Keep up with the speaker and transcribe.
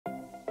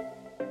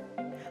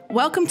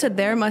Welcome to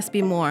There Must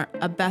Be More,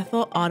 a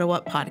Bethel,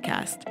 Ottawa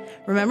podcast.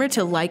 Remember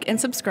to like and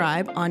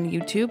subscribe on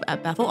YouTube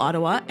at Bethel,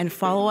 Ottawa, and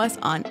follow us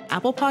on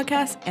Apple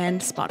Podcasts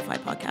and Spotify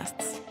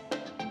Podcasts.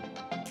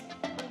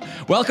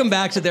 Welcome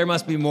back to There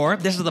Must Be More.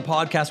 This is the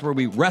podcast where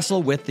we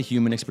wrestle with the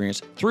human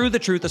experience through the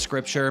truth of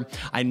Scripture.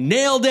 I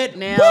nailed it.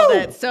 Nailed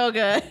it. So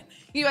good.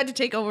 You had to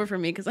take over for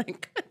me because I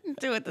couldn't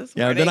do it this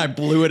morning. Yeah, then I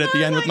blew it at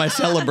the end with my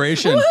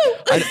celebration.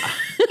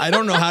 I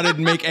don't know how to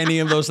make any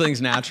of those things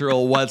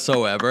natural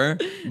whatsoever.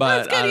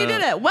 But That's good. You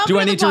did it. Welcome Do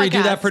I to need the to redo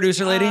podcast. that,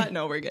 producer lady?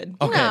 No, we're good.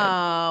 Okay.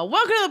 No.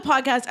 Welcome to the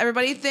podcast,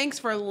 everybody. Thanks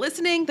for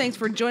listening. Thanks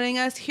for joining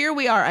us. Here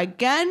we are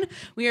again.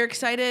 We are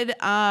excited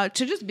to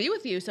just be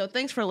with you. So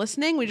thanks for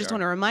listening. We just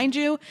want to remind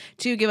you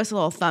to give us a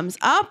little thumbs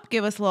up,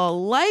 give us a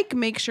little like,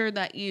 make sure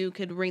that you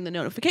could ring the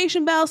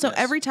notification bell. So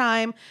every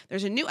time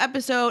there's a new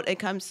episode, it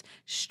comes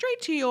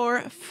straight to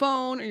your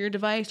phone or your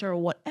device or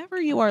whatever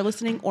you are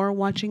listening or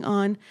watching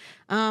on.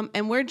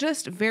 And we're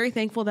just very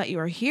thankful that you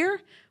are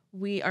here.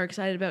 We are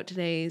excited about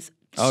today's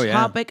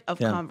topic of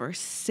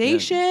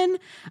conversation.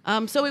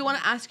 So we want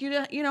to ask you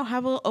to,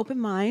 have a little open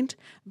mind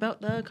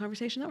about the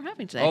conversation that we're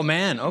having today. Oh,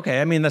 man.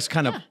 Okay. I mean, that's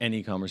kind of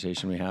any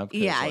conversation we have.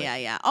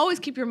 Yeah. Always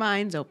keep your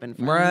minds open.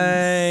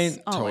 Friends.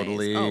 Right. Always,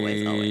 Totally.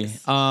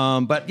 Always.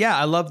 But yeah,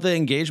 I love the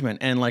engagement.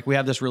 And like we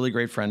have this really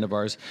great friend of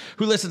ours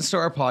who listens to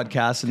our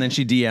podcast and then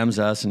she DMs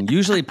us and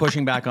usually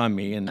pushing back on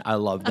me. And I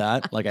love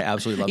that. Like I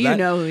absolutely love that. You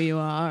know who you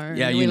are.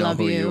 Yeah, you know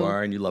who you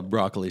are and you love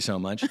broccoli so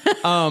much.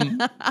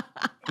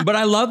 But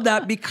I love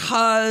that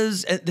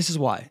because this is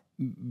why.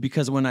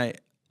 Because when I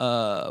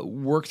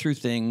work through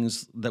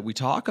things that we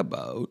talk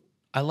about,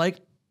 I like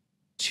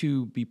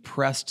to be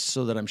pressed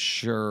so that I'm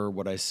sure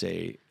what I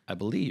say I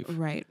believe.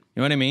 Right.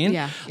 You know what I mean?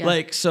 Yeah.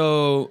 Like,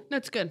 so.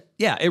 That's good.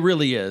 Yeah, it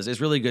really is. It's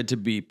really good to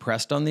be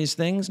pressed on these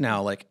things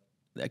now, like,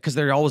 because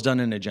they're always done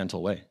in a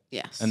gentle way.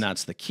 Yes. And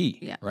that's the key,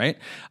 Yeah. right?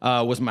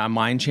 Was my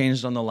mind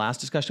changed on the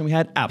last discussion we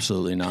had?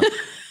 Absolutely not.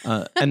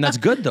 And that's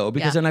good, though,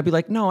 because then I'd be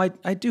like, no,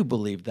 I do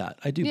believe that.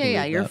 I do believe that.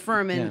 Yeah, you're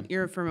firm in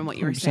what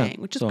you were 100%. saying,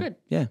 which is good.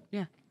 Yeah.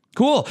 Yeah.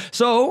 Cool.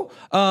 So,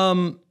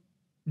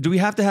 do we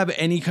have to have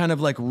any kind of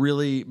like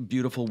really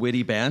beautiful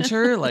witty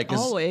banter? Like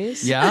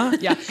Always. Yeah?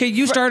 Yeah. Okay,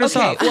 you start us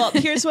off. Well,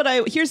 here's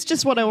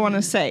just what I want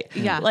to say.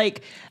 Yeah.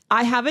 Like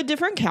I have a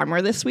different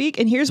camera this week,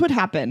 and here's what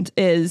happened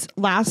is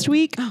last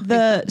week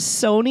the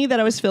Sony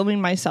that I was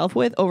filming myself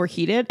with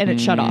overheated and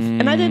it shut off.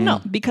 And I didn't know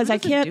because I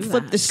can't do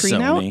flip that? the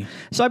screen Sony. out.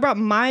 So I brought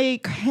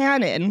my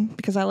Canon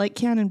because I like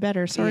Canon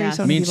better. Sorry, Yes.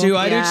 Sony Me people. too.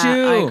 I do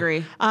too. I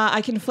agree.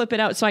 I can flip it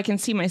out so I can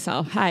see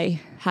myself. Hi.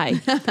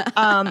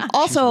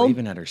 Also,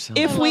 waving at herself.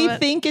 if we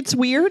think it's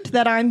weird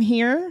that I'm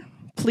here,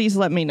 please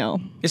let me know.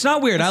 It's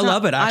not weird. I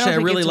love it. I don't Actually, I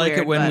think really it's like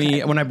it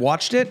weird, when I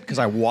watched it because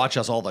I watch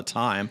us all the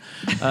time.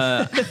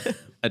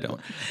 I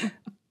don't.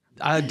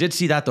 I did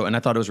see that though, and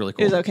I thought it was really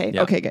cool. It was okay.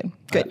 Yeah. Okay, good.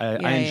 Good.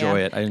 I enjoy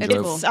it. I enjoy It's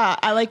it. cool.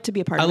 I like to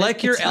be a part I of it.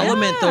 like your It's fun.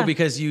 element though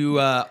because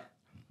you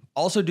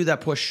also do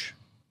that push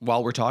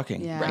while we're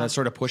talking. Yeah. That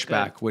sort of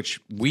pushback, which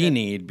we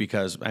need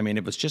because I mean,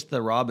 if it's just the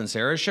Rob and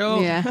Sarah show,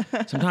 Yeah.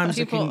 sometimes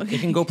it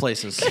can go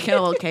places. Get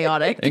a little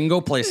chaotic. It can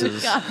go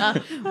places.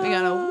 We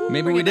gotta.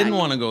 Maybe bring we it didn't back.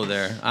 want to go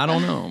there. I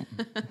don't know.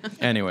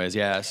 Anyways,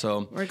 yeah.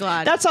 So We're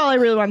glad. That's all I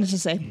really wanted to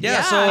say.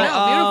 yeah. So I know,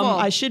 beautiful.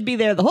 I should be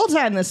there the whole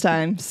time this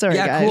time. Sorry,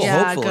 Yeah, guys. cool.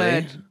 yeah, hopefully.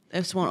 good.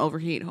 This won't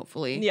overheat.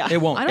 Hopefully. Yeah. it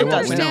won't. I it don't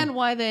won't. understand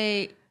why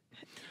they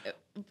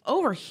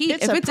overheat.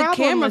 It's if a it's a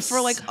problem camera with-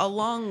 for like a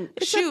long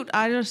shoot,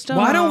 I just don't.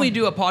 Why don't we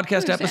do a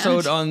podcast understand.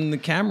 episode on the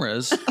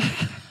cameras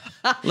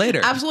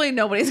later? Absolutely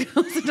nobody's going to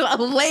listen to that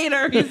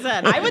later. He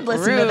said. I would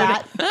listen Rude. to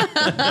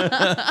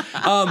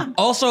that.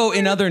 Also,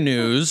 in other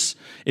news,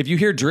 if you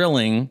hear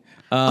drilling,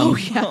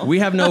 we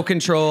have no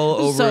control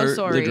over So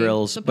sorry. the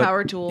drills. The but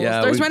power tools.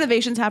 yeah, There's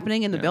renovations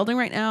happening in the building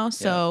right now.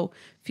 So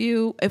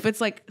if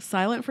it's like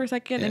silent for a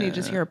second and you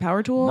just hear a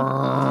power tool,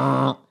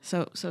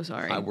 so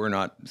sorry. we're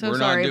not. so we're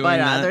sorry, not doing but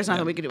that. there's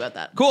nothing we can do about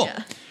that. Cool.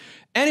 Yeah.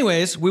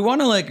 Anyways, we want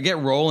to like get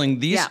rolling.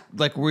 These Yeah.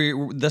 like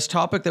this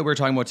topic that we're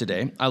talking about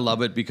today. I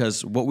love it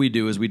because what we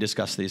do is we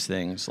discuss these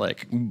things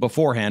like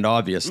beforehand,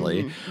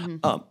 obviously,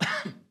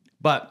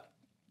 but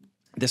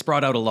this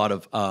brought out a lot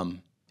of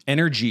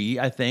energy,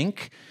 I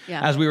think,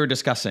 Yeah. as we were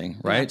discussing,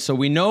 right? Yeah. So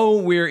we know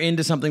we're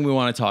into something we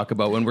want to talk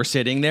about when we're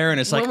sitting there, and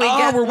it's like, When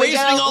we we're wasting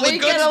all the we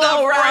good get a stuff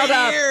little right riled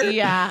up. here.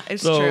 Yeah,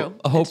 it's So true.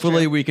 It's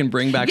hopefully true. we can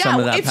bring back some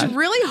of that. It's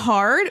really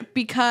hard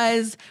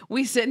because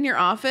we sit in your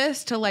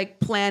office to like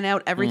plan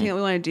out everything that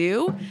we want to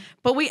do,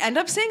 but we end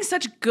up saying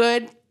such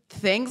good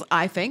things,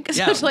 I think.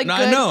 Yeah, Such like no,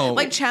 good, I know.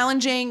 like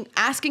challenging,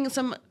 asking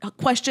some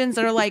questions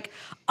that are like,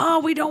 oh,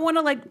 we don't want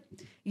to like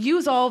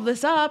use all of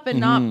this up and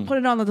not put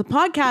it on the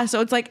podcast.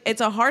 So it's like, it's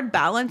a hard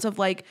balance of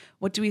like,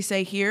 what do we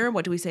say here?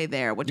 What do we say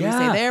there? What do we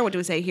say there? What do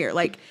we say here?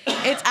 Like,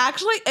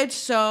 it's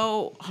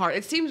so hard.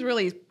 It seems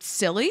really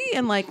silly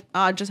and like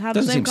just have the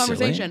Doesn't same seem silly.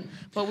 conversation.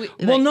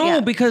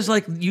 But because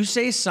like you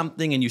say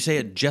something and you say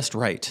it just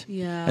right.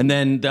 Yeah. And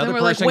then the other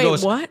we're like, person "Wait,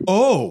 goes, what?"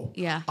 "Oh,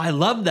 Yeah. I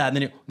love that."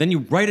 And then you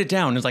write it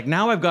down. It's like,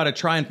 now I've got to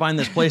try and find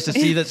this place to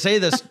say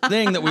this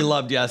thing that we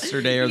loved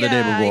yesterday or the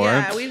day before.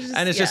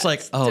 And it's just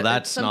like, oh,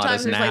 that's not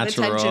as there's natural.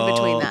 like the tension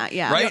between that.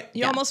 Yeah. Right?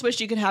 You almost wish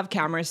you could have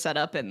cameras set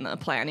up in the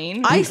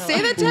planning. I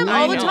say that to him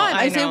all the time.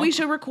 I say know. we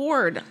should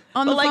record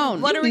on the like,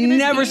 phone. what are we gonna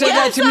Never do? said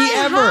that to me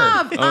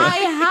ever. I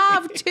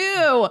have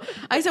too.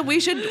 I said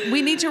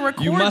we need to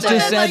record. You must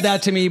this. have said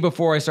that to me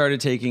before I started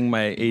taking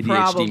my ADHD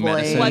Probably.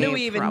 medicine. What do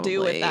we even do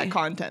with Probably. that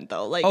content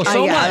though? Like, Oh,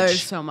 so much.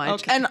 There's so much,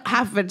 Okay. and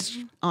half of it's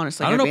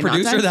honestly. I don't know, gonna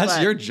be producer. nonsense, That's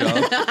but- your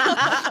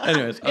job.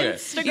 Anyways, okay.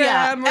 Instagram.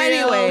 Yeah. Reels.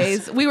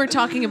 Anyways, we were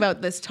talking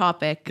about this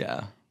topic.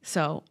 Yeah.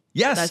 So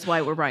Yes. that's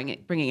why we're bringing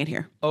it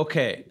here.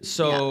 Okay,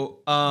 so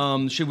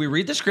should we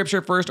read the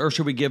scripture first, or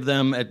should we give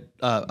them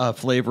a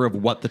flavor of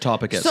what the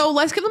topic is? So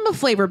let's give them a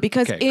flavor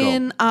because Okay, go.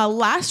 in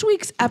last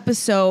week's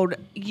episode,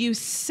 you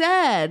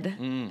said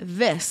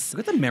this.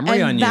 Look at the memory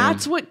and on you.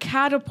 that's what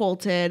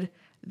catapulted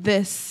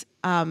this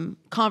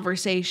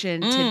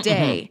conversation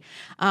today.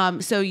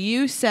 So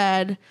you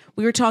said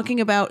we were talking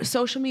about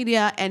social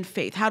media and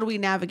faith. How do we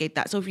navigate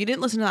that? So if you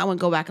didn't listen to that one,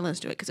 go back and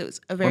listen to it because it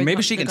was a very or maybe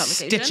good she can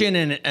conversation. stitch in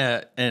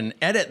an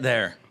edit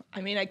there.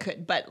 I mean, I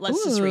could, but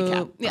let's just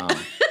recap. Yeah.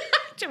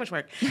 Too much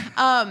work.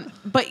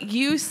 But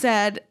you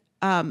said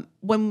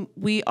when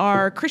we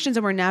are Christians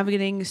and we're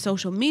navigating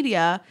social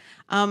media,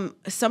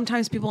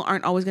 sometimes people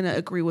aren't always going to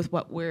agree with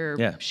what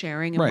we're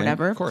sharing and Right,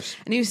 whatever. of course.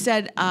 And you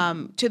said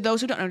to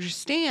those who don't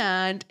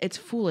understand, it's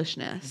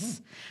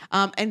foolishness.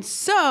 And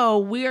so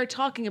we are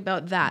talking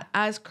about that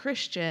as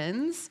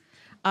Christians.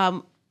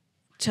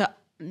 To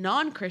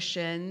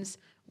non-Christians,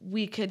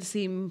 we could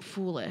seem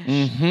foolish.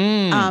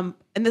 And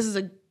this is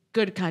a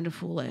good kind of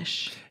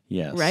foolish.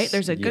 Yes. Right?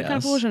 There's a good kind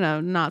of Yes. foolish and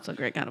a not so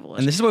great kind of foolish.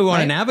 And this is what we want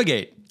to right?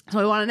 navigate. So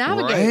we want to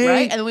navigate, Right.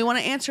 right? And then we want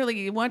to answer, like,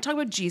 you want to talk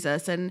about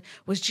Jesus and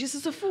was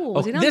Jesus a fool?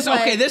 Was he not This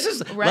like-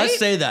 is right? let's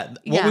say that what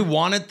Yeah. we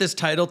wanted this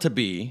title to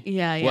be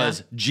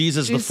was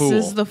Jesus the Fool.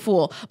 Jesus the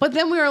fool. But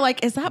then we were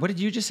like, is that What did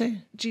you just say?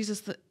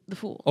 Jesus the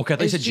fool? Okay, I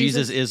thought you Is said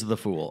Jesus is the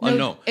fool.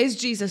 No. Is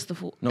Jesus the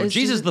fool? No, Is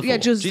Jesus the Yeah, fool.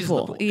 Jesus, Jesus the the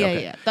fool. fool. Yeah,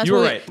 Okay. yeah. That's You were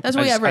what right. That's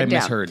what I we have written I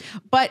down. misheard.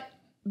 But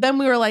then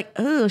we were like,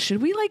 oh,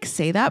 should we like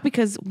say that?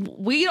 Because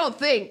we don't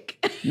think.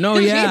 No,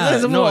 yeah. Jesus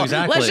is a No, fool.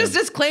 exactly. Let's just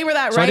disclaimer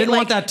that, So right? I didn't Like,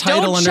 want that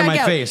title don't under check my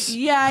out. face.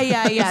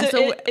 Yeah.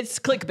 So it's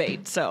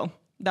clickbait, so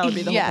that would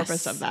be the whole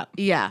purpose of that.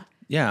 Yeah.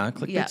 Yeah,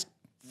 click Yeah. it's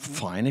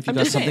fine if you I'm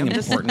got just saying, something I'm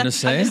just- important to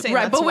say. I'm just saying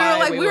Right, that's but we were why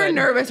like, we were would.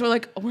 nervous. We're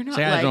like, we're not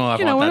See, I don't know if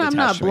like, I want that I'm attached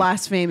not to me.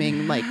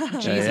 blaspheming like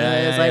Jesus.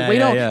 yeah, Like we yeah,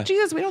 don't, yeah.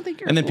 Jesus, we don't think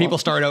you're. And a then fool. people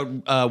start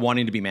out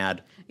wanting to be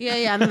mad.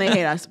 Yeah, and then they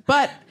hate us.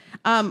 But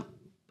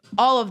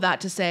all of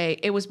that to say,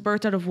 it was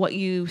birthed out of what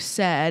you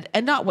said,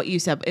 and not what you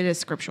said. But it is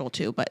scriptural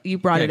too. But you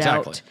brought Yeah, it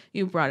exactly. out.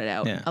 You brought it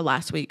out Yeah.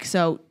 Last week.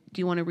 So do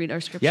you want to read our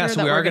scripture? Yeah, so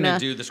that we we're are going to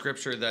do the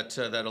scripture that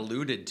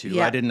alluded to.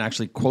 Yeah. I didn't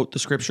actually quote the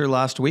scripture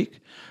last week.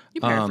 You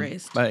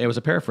paraphrased. But it was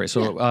a paraphrase.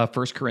 So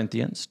 1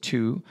 Corinthians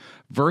 2,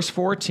 verse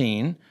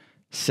 14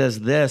 says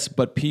this,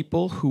 but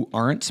people who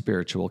aren't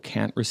spiritual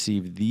can't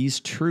receive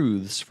these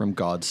truths from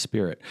God's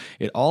Spirit.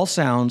 It all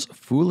sounds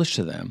foolish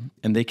to them,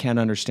 and they can't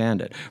understand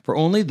it. For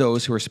only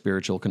those who are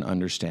spiritual can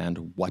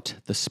understand what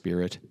the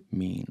Spirit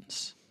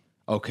means.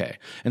 Okay.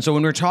 And so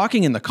when we're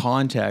talking in the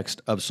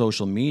context of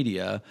social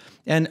media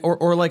and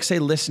or like say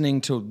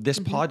listening to this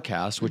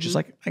podcast, which is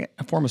like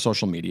a form of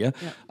social media,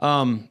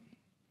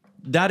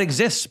 that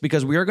exists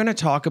because we are going to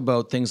talk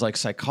about things like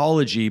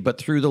psychology, but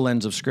through the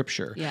lens of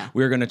Scripture. Yeah.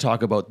 We're going to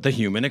talk about the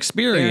human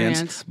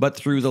experience, but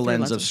through the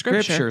lens of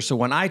Scripture. So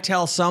when I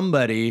tell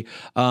somebody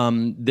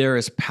there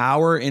is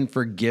power in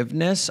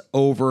forgiveness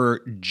over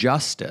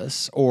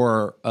justice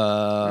or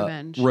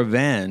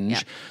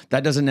revenge,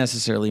 that doesn't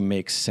necessarily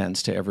make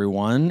sense to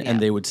everyone, and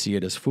they would see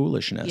it as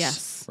foolishness.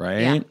 Yes. Right?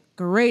 Yeah.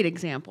 Great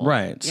example.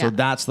 Right. So Yeah.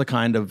 that's the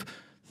kind of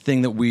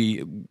thing that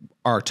we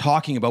are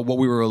talking about, what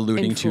we were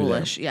alluding And to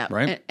foolish, there. yeah.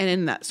 Right? And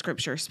in that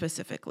scripture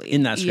specifically.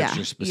 In that Yeah,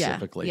 scripture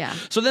specifically. Yeah.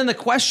 So then the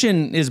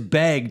question is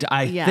begged,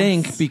 I Yes.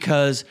 think,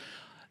 because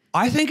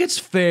I think it's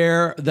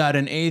fair that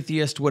an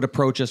atheist would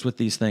approach us with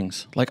these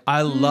things. Like,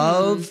 I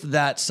love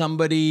that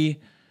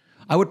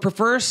I would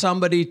prefer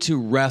somebody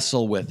to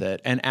wrestle with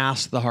it and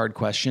ask the hard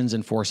questions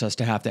and force us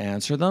to have to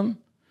answer them.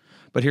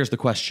 But here's the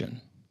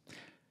question.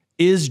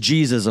 Is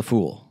Jesus a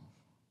fool?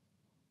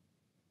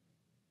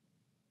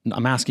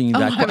 I'm asking you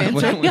that I'm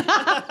question.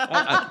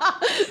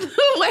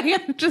 Like,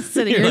 I'm just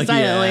sitting You're here like,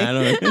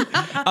 silently.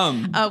 yeah, I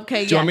don't know.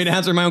 Okay, Do you want me to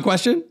answer my own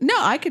question? No,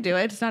 I could do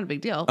it. It's not a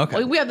big deal.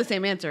 Okay. We have the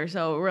same answer,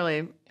 so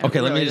really. Okay,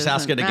 let me really just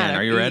ask doesn't it again. matter.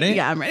 Are you ready?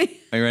 Yeah, I'm ready.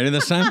 Are you ready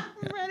this time?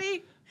 I'm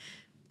ready.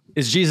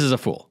 Is Jesus a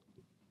fool?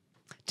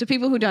 To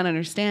people who don't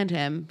understand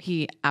him,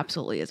 he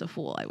absolutely is a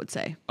fool, I would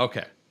say.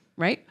 Okay.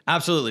 Right?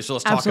 Absolutely. So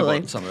let's talk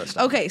about some of this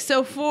stuff. Okay,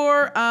 so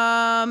for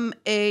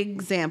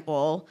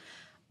example,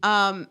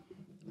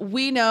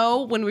 we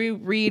know when we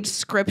read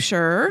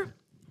scripture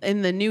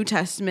in the New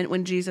Testament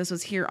when Jesus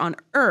was here on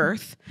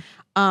earth,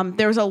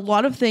 There's a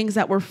lot of things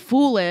that were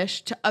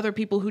foolish to other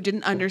people who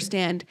didn't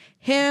understand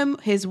him,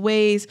 his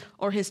ways,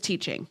 or his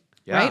teaching.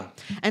 Yeah.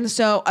 Right? And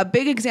so a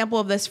big example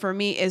of this for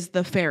me is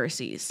the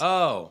Pharisees.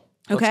 Oh,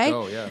 okay. Let's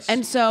go, yes.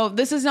 And so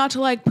this is not to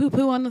like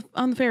poo-poo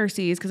on the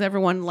Pharisees, because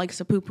everyone likes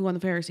to poo-poo on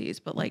the Pharisees.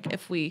 But like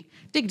if we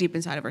dig deep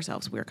inside of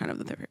ourselves, we're kind of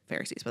the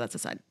Pharisees. But that's a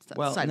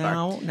sidebar.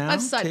 Now,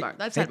 That's a sidebar.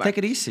 That's a sidebar. Take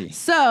it easy.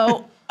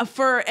 So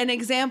for an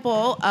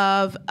example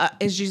of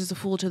is Jesus a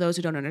fool to those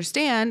who don't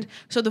understand?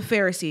 So the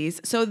Pharisees.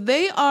 So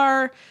they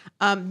are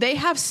they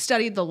have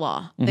studied the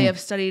law. Mm-hmm. They have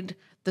studied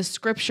the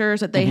scriptures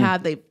that they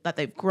have, that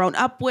they've grown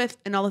up with,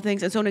 and all the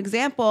things. And so an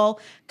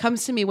example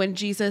comes to me when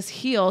Jesus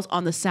heals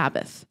on the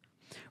Sabbath,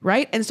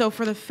 right? And so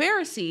for the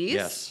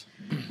Pharisees,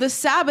 the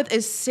Sabbath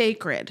is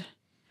sacred.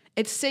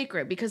 It's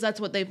sacred because that's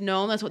what they've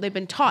known. That's what they've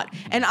been taught.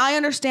 And I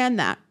understand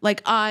that.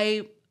 Like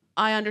I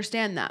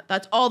understand that.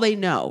 That's all they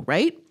know,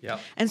 right? Yeah.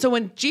 And so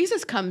when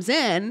Jesus comes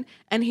in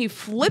and he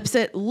flips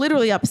it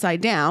literally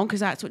upside down,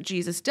 because that's what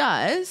Jesus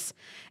does,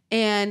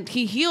 and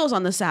he heals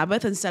on the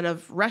Sabbath instead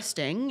of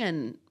resting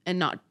and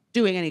not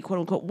doing any quote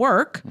unquote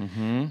work,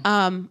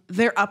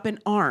 they're up in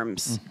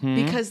arms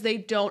because they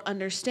don't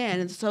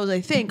understand. And so they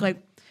think like,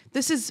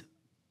 this is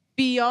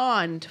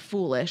beyond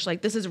foolish.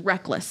 Like this is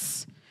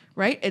reckless,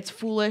 right? It's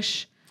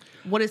foolish.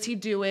 What is he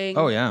doing?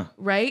 Oh yeah.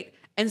 Right.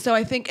 And so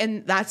I think,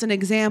 and that's an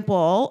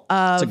example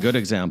of. It's a good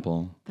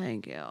example.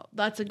 Thank you.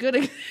 That's a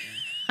good.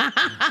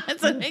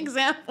 It's an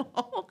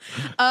example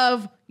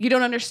of you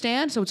don't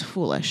understand, so it's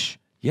foolish.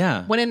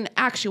 Yeah. When in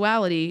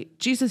actuality,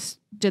 Jesus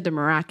did the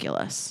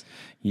miraculous.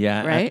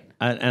 Yeah. Right.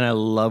 And I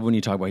love when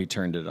you talk about he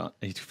turned it on,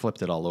 he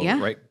flipped it all over,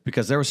 right?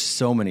 Because there were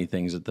so many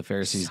things that the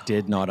Pharisees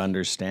did not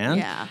understand.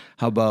 Yeah.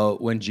 How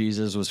about when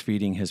Jesus was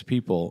feeding his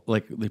people,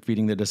 like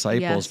feeding the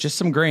disciples, just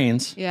some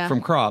grains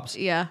from crops,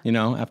 you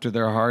know, after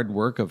their hard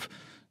work of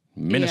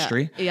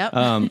ministry. Yep.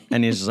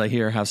 And he's just like,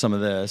 here, have some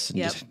of this.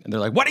 And, and they're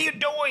like, what are you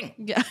doing?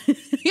 Yeah.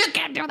 You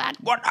can't do that.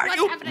 What are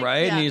you? happening?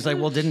 Right. Yeah. And he's like,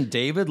 well, didn't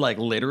David like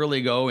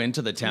literally go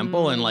into the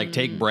temple and like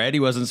take bread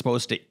he wasn't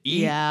supposed to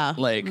eat? Yeah.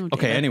 Like, Oh,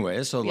 okay, dear.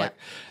 anyway. So like,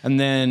 and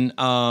then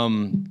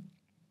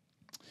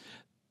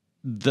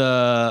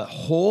the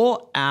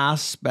whole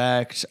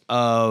aspect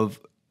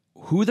of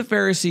who the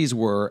Pharisees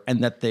were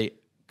and that they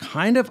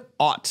kind of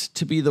ought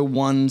to be the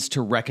ones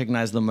to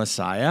recognize the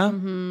Messiah.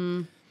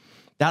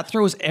 That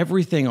throws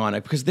everything on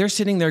it because they're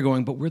sitting there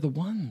going, but we're the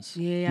ones.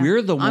 Yeah.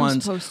 We're the I'm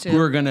ones supposed to. who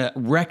are going to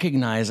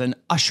recognize and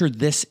usher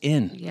this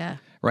in. Yeah.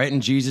 Right?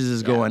 And Jesus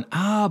is going,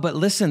 but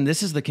listen,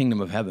 this is the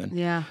kingdom of heaven.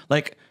 Yeah.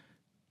 Like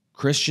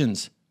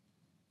Christians,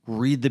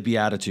 read the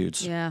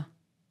Beatitudes. Yeah.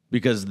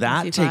 Because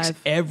that Matthew takes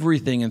 5.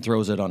 everything and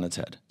throws it on its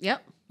head.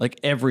 Yep. Like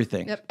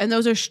everything. Yep. And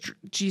those are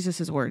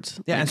Jesus's words.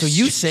 Yeah. Like, And so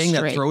you saying that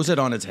straight. throws it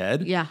on its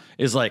head Yeah.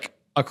 is like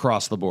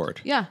across the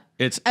board. Yeah.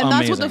 It's and amazing.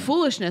 that's what the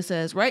foolishness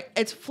is, right?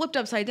 It's flipped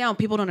upside down.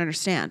 People don't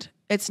understand.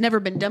 It's never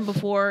been done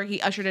before.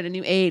 He ushered in a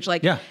new age.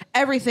 Like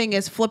everything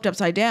is flipped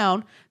upside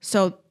down.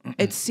 So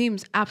it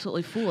seems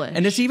absolutely foolish.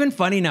 And it's even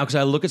funny now because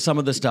I look at some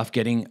of the stuff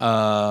getting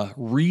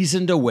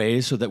reasoned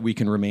away so that we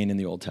can remain in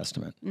the Old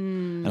Testament.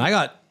 And I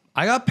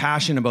got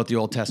passion about the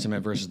Old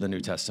Testament versus the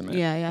New Testament.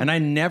 Yeah, yeah. And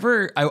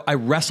I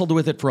wrestled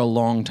with it for a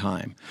long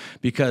time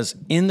because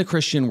in the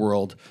Christian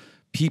world,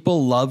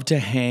 people love to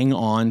hang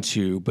on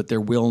to, but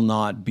there will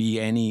not be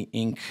any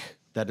ink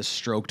that is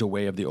stroked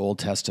away of the Old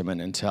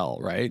Testament until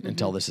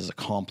this is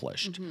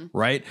accomplished,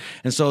 right?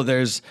 And so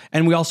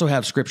and we also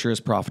have scripture is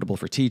profitable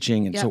for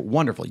teaching, and so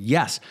wonderful,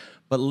 yes.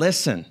 But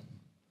listen,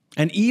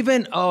 and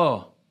even,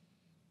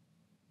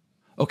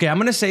 okay, I'm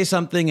going to say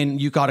something, and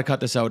you got to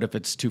cut this out if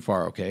it's too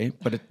far, okay?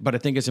 But I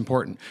think it's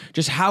important.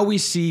 Just how we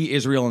see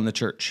Israel in the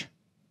church,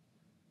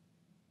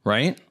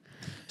 right?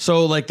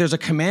 So like there's a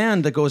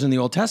command that goes in the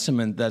Old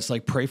Testament that's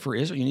like pray for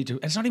Israel. You need to,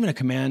 it's not even a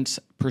command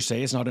per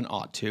se. It's not an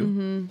ought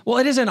to. Well,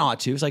 it is an ought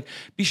to. It's like,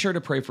 be sure to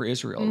pray for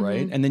Israel,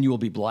 right? And then you will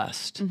be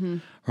blessed.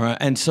 Right?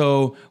 And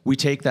so we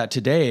take that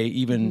today,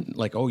 even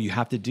like, you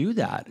have to do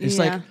that. It's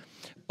like,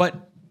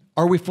 but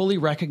are we fully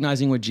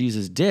recognizing what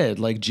Jesus did?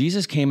 Like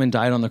Jesus came and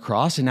died on the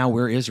cross and now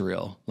we're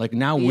Israel. Like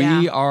now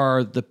we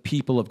are the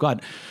people of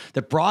God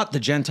that brought the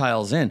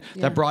Gentiles in,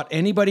 that brought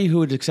anybody who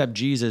would accept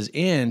Jesus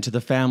into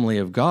the family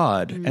of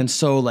God. And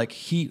so like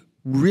he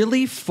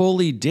really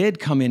fully did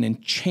come in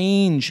and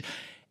change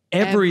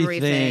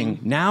everything.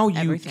 Now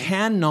you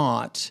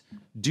cannot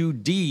do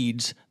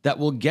deeds that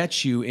will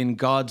get you in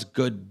God's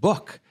good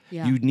book.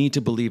 You need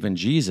to believe in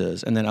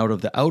Jesus. And then out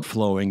of the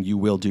outflowing, you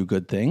will do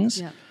good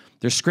things.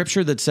 There's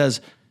scripture that says,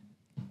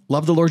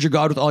 love the Lord your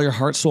God with all your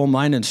heart, soul,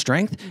 mind, and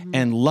strength,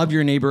 and love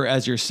your neighbor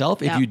as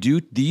yourself. If you do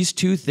these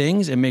two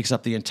things, it makes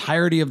up the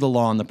entirety of the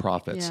law and the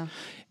prophets.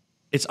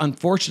 It's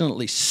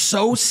unfortunately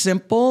so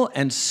simple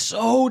and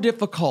so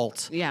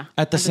difficult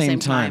at the same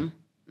time.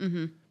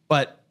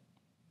 But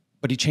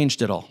he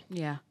changed it all.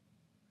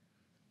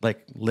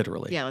 Like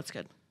literally. Yeah, that's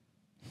good.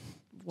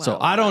 So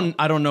I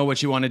don't know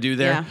what you want to do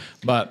there,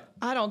 but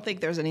I don't think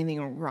there's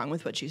anything wrong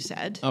with what you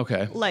said.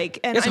 Okay. Like,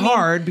 and It's I mean,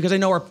 hard because I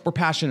know we're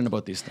passionate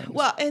about these things.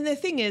 well, and the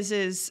thing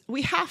is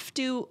we have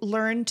to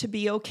learn to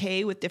be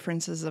okay with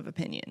differences of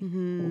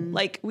opinion.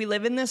 Like, we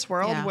live in this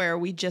world where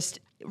we just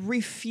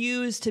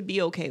refuse to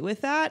be okay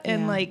with that.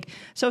 And like,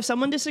 so if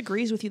someone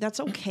disagrees with you, that's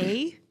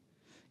okay.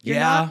 You're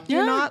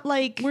not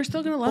like, we're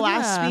still gonna love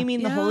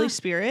blaspheming the Holy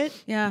Spirit.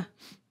 Yeah.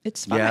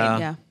 It's fine.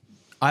 Yeah.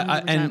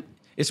 And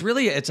it's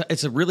really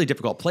it's a really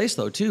difficult place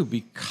though too,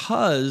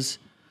 because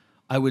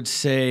I would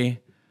say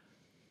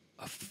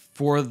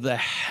for the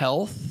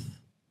health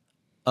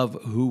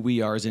of who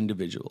we are as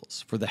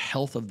individuals, for the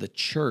health of the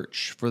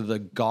church, for the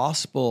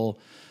gospel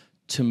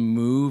to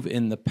move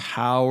in the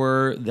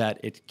power that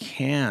it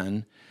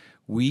can,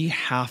 we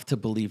have to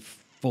believe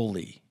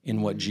fully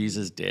in what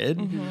Jesus did.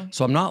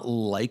 So I'm not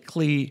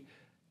likely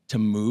to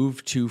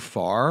move too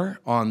far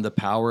on the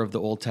power of the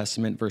Old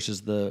Testament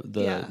versus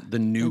the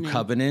new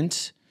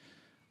covenant.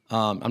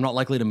 I'm not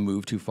likely to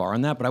move too far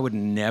on that, but I would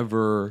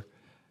never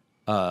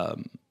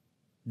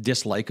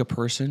dislike a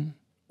person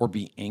or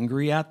be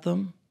angry at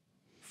them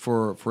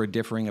for a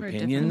differing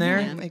opinion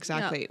there.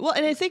 Exactly. Well,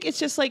 and I think it's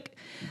just like,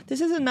 this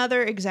is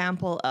another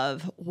example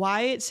of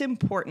why it's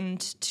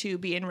important to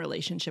be in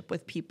relationship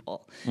with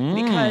people,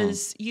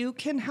 because you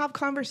can have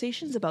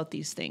conversations about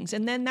these things,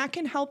 and then that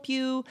can help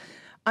you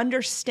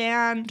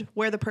understand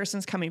where the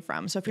person's coming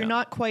from. So if you're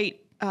not quite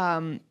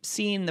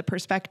seeing the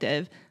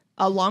perspective,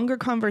 a longer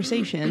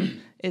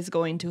conversation is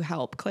going to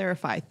help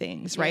clarify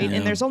things, right? Yeah.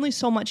 And there's only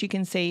so much you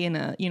can say in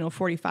a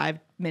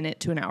 45-minute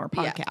to an hour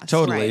podcast.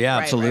 Totally,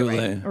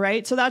 absolutely.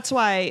 Right. So that's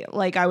why,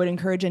 like, I would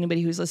encourage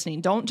anybody who's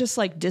listening, don't just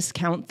like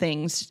discount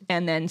things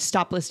and then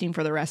stop listening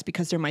for the rest,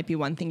 because there might be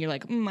one thing you're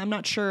like, I'm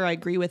not sure I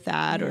agree with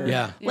that,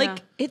 or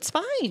it's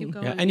fine.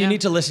 Yeah, and you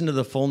need to listen to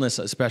the fullness,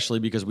 especially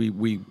because we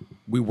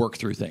work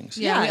through things.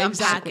 Yeah, we unpack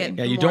exactly. it.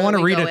 Yeah, you the don't more want that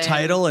to we read go a in.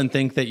 title and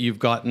think that you've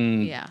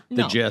gotten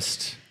the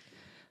gist.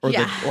 Or,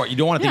 or you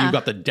don't want to think you've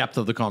got the depth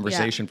of the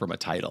conversation from a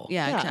title.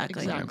 Yeah,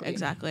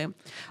 exactly.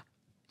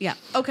 Yeah.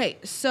 Okay.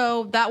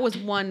 So that was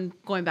one,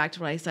 going back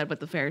to what I said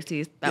with the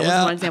Pharisees. That was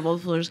one example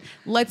of foolish.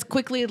 Let's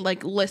quickly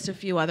list a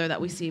few other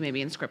that we see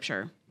maybe in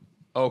scripture.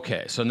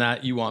 Okay. So now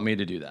you want me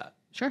to do that.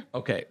 Sure.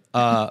 Okay.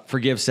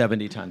 Forgive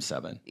 70 times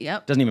 7.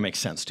 Yep. Doesn't even make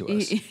sense to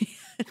us.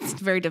 It's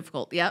very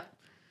difficult. Yep.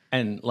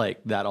 And like,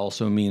 that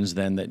also means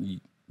then that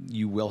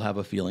you will have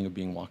a feeling of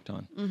being walked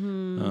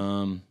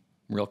on.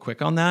 Real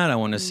quick on that, I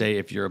want to say,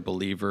 if you're a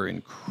believer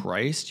in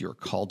Christ, you're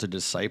called to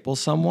disciple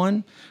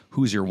someone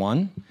who's your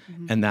one,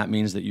 and that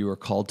means that you are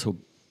called to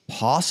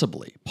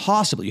possibly,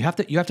 you have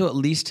to at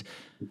least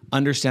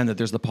understand that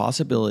there's the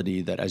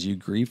possibility that as you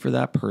grieve for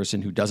that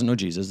person who doesn't know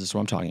Jesus, this is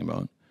what I'm talking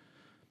about,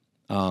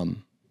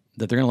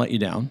 that they're going to let you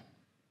down,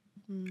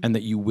 and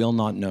that you will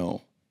not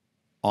know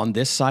on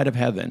this side of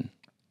heaven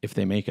if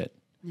they make it,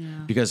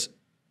 because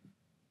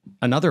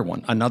another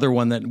one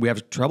that we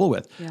have trouble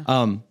with.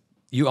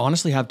 You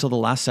honestly have till the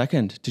last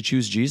second to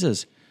choose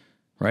Jesus,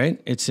 right?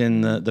 It's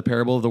in the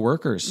parable of the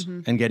workers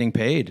and getting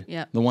paid.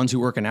 The ones who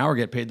work an hour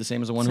get paid the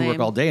same as the one who work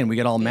all day, and we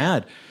get all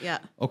mad.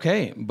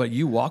 Okay, but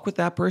you walk with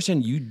that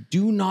person, you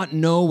do not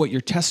know what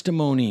your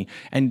testimony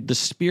and the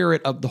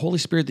Spirit of the Holy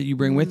Spirit that you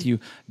bring with you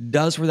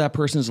does for that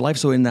person's life.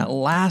 So in that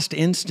last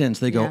instance,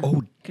 they go,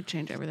 oh, could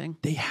change everything.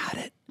 They had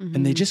it.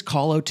 And they just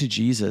call out to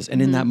Jesus.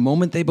 And in that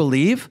moment they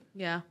believe.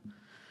 Yeah.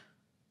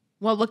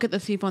 Well, look at the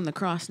thief on the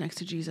cross next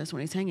to Jesus when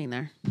he's hanging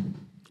there,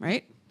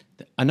 right?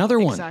 Another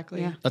one.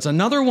 Exactly. Yeah. That's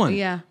another one.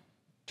 Yeah.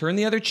 Turn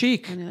the other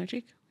cheek. On the other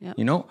cheek. Yeah.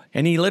 You know,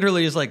 and he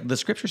literally is like, the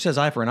scripture says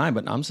eye for an eye,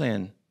 but I'm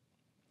saying,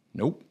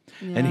 nope.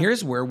 Yeah. And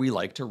here's where we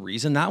like to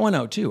reason that one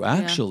out too.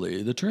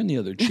 Actually, the turn the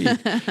other cheek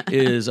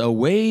is a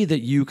way that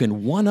you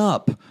can one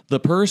up the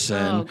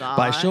person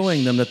by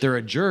showing them that they're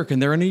a jerk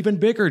and they're an even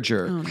bigger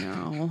jerk. Oh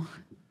no.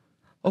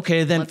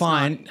 Okay, then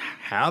fine.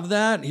 Have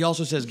that. He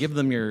also says, give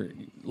them your,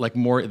 like,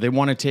 more, they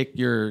want to take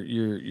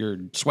your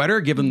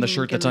sweater, give them the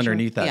shirt that's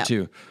underneath that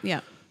too.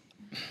 Yeah.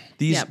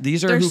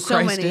 These are who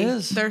Christ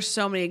is. There's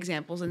so many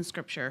examples in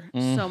scripture.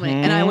 So many.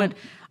 And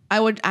I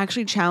would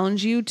actually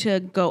challenge you to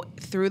go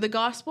through the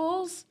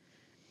Gospels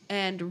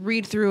and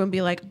read through and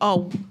be like,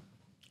 oh,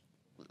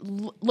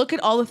 look at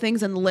all the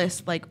things in the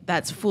list. Like,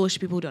 that's foolish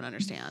people who don't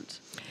understand.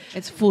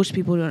 It's foolish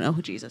people who don't know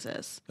who Jesus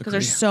is. Because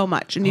there's so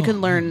much, and you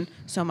can learn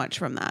so much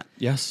from that.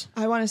 Yes.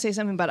 I want to say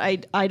something, but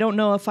I don't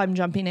know if I'm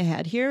jumping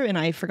ahead here, and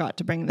I forgot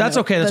to bring the That's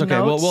okay. That's okay.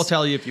 notes. We'll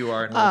tell you if you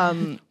are.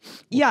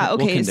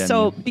 Okay.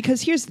 So, you.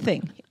 because here's the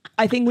thing.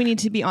 I think we need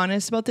to be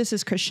honest about this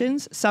as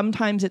Christians.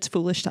 Sometimes it's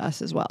foolish to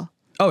us as well.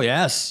 Oh,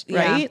 yes.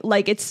 Right? Yeah.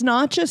 Like, it's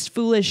not just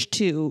foolish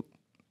to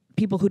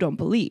people who don't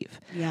believe.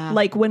 Yeah.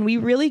 Like, when we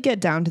really get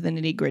down to the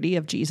nitty-gritty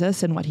of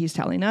Jesus and what he's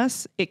telling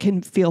us, it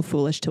can feel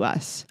foolish to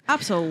us.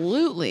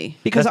 Absolutely.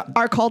 Because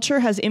our culture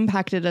has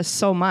impacted us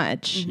so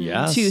much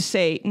Yes. to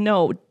say,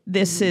 no,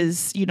 this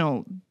is,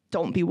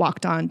 don't be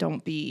walked on,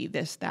 don't be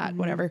this, that,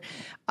 whatever.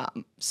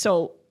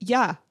 So,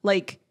 yeah,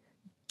 like,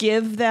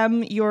 give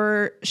them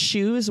your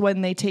shoes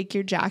when they take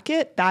your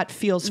jacket. That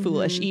feels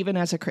foolish, even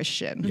as a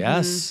Christian.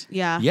 Yes.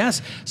 Yeah.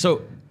 Yes.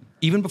 So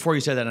even before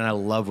you said that, and I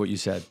love what you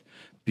said,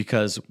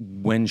 because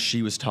when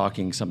she was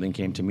talking, something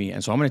came to me.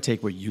 And so I'm going to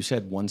take what you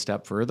said one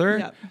step further.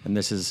 Yep. And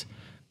this is,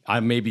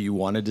 maybe you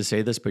wanted to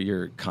say this, but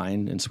you're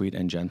kind and sweet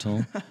and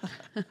gentle.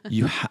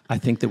 I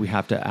think that we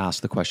have to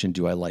ask the question,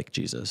 do I like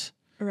Jesus?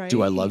 Right.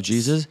 Do I love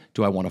Jesus?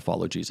 Do I want to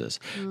follow Jesus?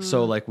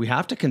 So like we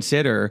have to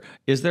consider,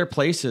 is there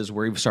places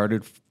where we've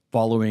started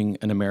following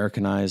an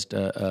Americanized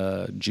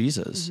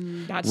Jesus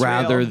That's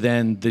rather real.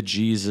 than the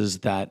Jesus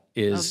that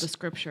is Of the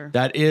scripture.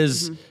 that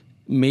is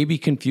maybe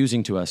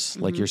confusing to us,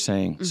 like you're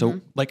saying.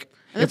 So like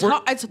And if we're,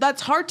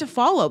 that's hard to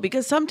follow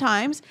because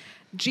sometimes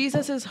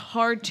Jesus is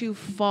hard to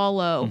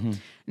follow,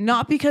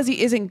 not because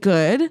he isn't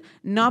good,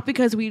 not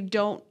because we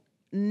don't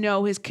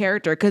know his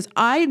character. Because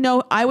I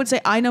would say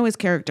I know his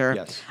character.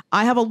 Yes.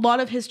 I have a lot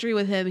of history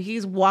with him.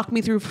 He's walked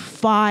me through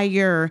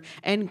fire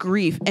and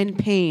grief and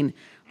pain,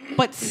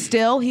 but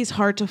still he's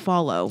hard to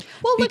follow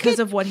because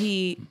of what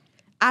he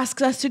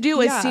asks us to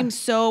do. Yeah. It seems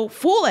so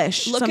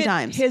foolish Look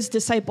sometimes. at his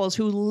disciples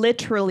who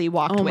literally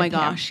walked Oh with my him.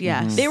 gosh,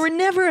 yes. They were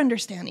never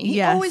understanding. He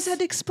Yes. always had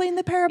to explain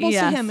the parables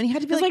Yes. to him, and he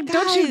had to be It's like,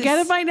 don't you get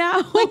it by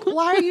now? Like,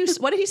 why are you?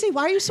 What did he say?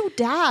 Why are you so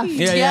daft?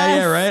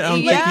 yeah, right. I don't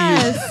think he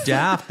Yes. used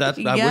daft. I wish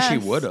he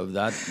Yes. would have.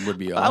 That would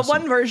be awesome.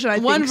 One version, I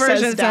think, One version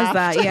says daft.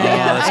 that. Yeah, Oh,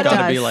 yeah, that's it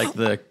got to be does. like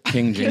the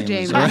King James.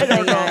 James, right? I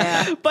don't know.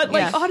 Yeah. But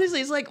like Yeah. honestly,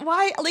 it's like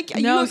why? Like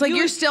No, it's like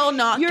you're still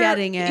not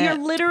getting it.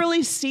 You're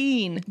literally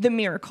seeing the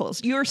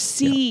miracles. You're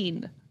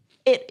seeing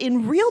it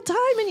in real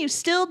time, and you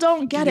still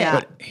don't get Yeah.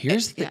 it. But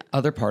here's the Yeah.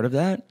 other part of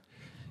that.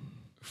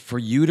 For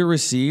you to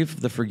receive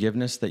the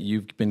forgiveness that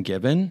you've been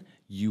given,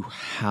 you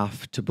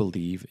have to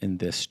believe in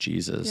this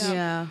Jesus.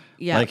 Yeah.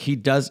 Like he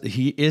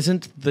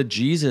isn't the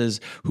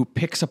Jesus who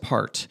picks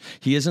apart.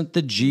 He isn't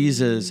the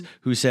Jesus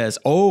who says,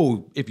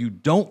 oh, if you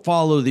don't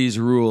follow these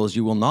rules,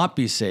 you will not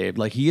be saved.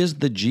 Like he is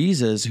the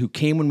Jesus who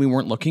came when we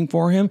weren't looking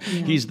for him.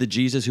 He's the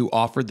Jesus who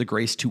offered the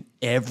grace to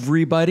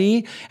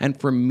everybody. And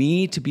for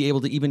me to be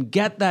able to even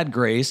get that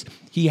grace,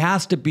 he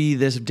has to be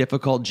this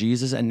difficult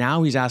Jesus. And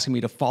now he's asking me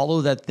to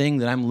follow that thing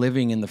that I'm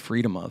living in the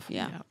freedom of.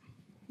 Yeah.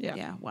 Yeah.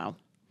 Yeah. Wow.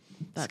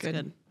 That's good.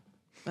 good.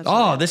 That's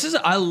Oh, really this is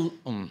I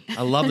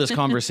love this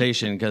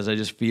conversation because I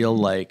just feel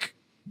like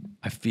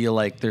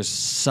there's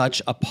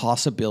such a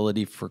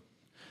possibility for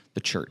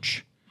the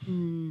church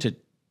to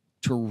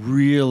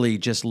really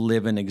just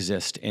live and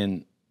exist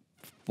in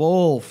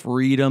full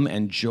freedom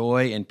and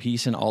joy and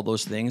peace and all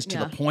those things to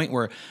Yeah. the point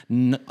where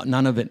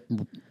none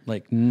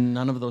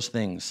of those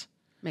things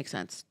makes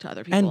sense to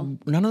other people. and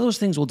none of those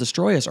things will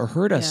destroy us or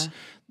hurt us. Yeah.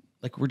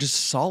 Like we're just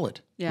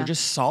solid. Yeah. We're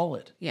just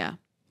solid. yeah.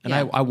 And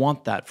yeah. I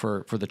want that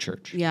for the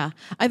church. Yeah.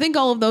 I think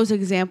all of those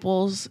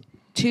examples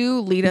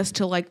too lead us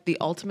to like the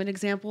ultimate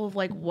example of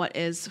like what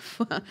is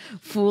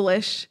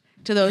foolish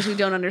to those who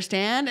don't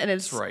understand. And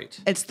it's That's right.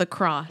 It's the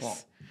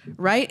cross.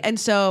 Right. And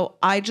so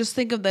I just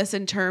think of this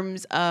in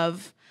terms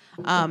of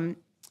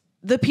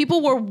the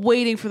people were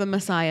waiting for the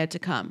Messiah to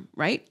come,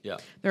 right? Yeah.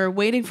 They're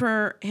waiting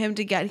for him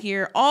to get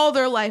here. All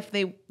their life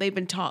they've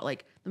been taught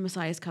like the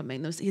Messiah is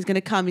coming. He's going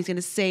to come. He's going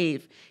to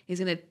save. He's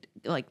going to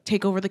like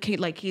take over the king.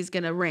 Like he's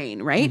going to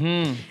reign, right?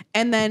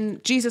 And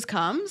then Jesus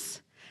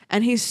comes,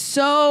 and he's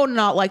so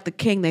not like the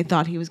king they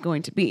thought he was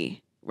going to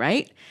be,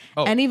 right?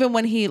 Oh. And even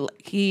when he was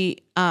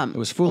when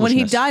he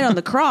foolishness. died on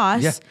the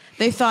cross, Yeah.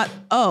 they thought,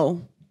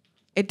 oh,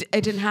 it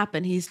didn't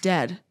happen. He's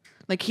dead.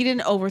 Like he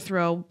didn't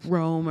overthrow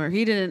Rome, or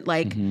he didn't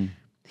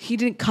he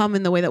didn't come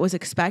in the way that was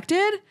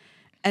expected.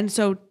 And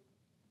so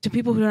to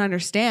people who don't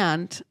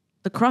understand,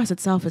 the cross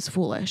itself is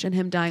foolish, and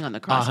him dying on the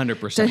cross.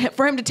 100%.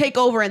 For him to take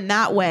over in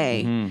that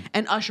way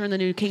and usher in the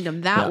new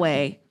kingdom that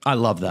way. I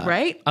love that.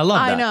 Right? I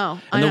love I that. know.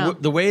 And I know.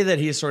 the way that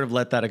he sort of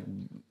let that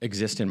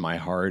exist in my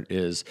heart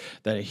is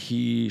that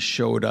he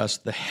showed us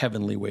the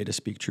heavenly way to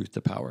speak truth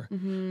to power.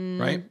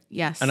 Right?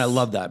 Yes. And I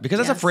love that because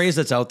that's a Yes. phrase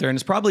that's out there, and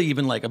it's probably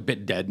even like a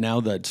bit dead now,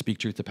 the speak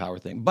truth to power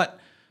thing. But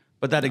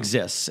that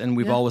exists, and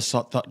we've always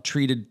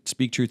treated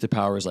speak truth to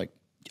power as like,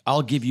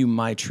 I'll give you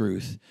my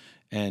truth,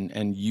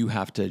 and you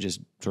have to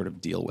just sort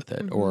of deal with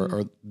it,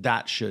 or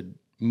that should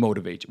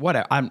motivate you.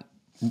 Whatever. I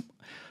think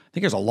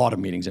there's a lot of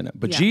meanings in it,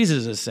 but Yeah.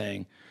 Jesus is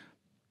saying,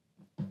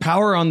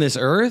 power on this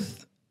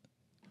earth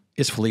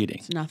is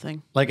fleeting.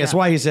 Nothing. Like that's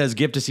why he says,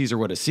 "Give to Caesar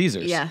what is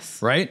Caesar's."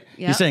 Yes. Right.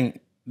 Yep. He's saying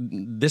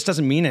this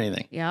doesn't mean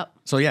anything. Yep.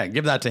 So yeah,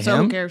 give that to So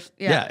him. who cares?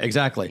 Yeah.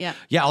 Exactly. Yeah.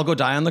 Yeah, I'll go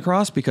die on the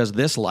cross because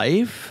this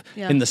life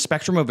Yeah. in the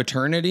spectrum of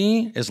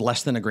eternity is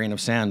less than a grain of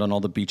sand on all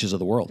the beaches of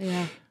the world.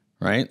 Yeah.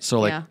 Right? So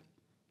like Yeah.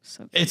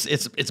 So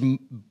it's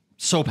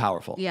so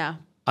powerful. yeah.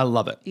 I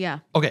love it. Yeah.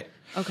 Okay.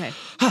 Okay.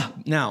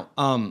 Now,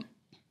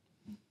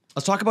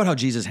 let's talk about how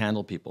Jesus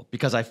handled people,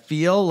 because I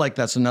feel like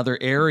that's another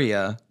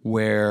area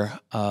where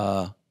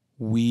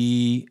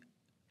we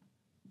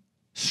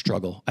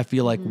struggle. I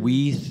feel like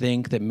we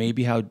think that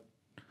maybe how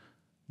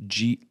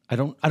I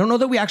don't know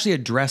that we actually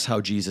address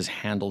how Jesus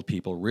handled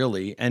people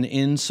really, and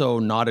in so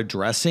not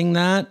addressing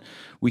that,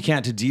 we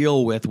can't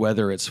deal with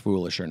whether it's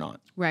foolish or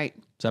not. Right.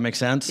 Does that make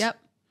sense? Yep.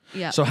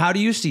 Yeah. So how do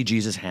you see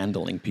Jesus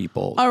handling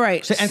people? All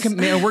right. So, and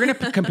we're going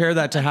to compare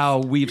that to how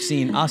we've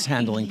seen us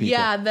handling people.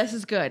 Yeah, this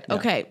is good.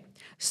 Okay.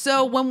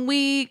 So when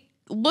we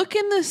look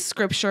in the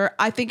scripture,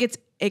 I think it's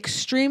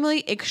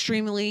extremely,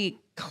 extremely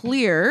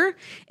clear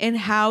in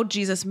how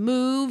Jesus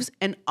moves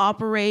and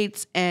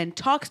operates and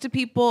talks to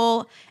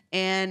people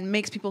and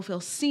makes people feel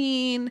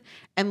seen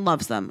and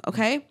loves them.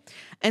 Okay.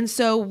 And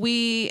so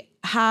we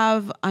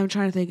have, I'm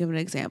trying to think of an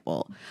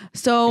example.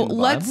 So In the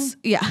let's,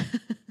 yeah.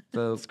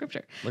 The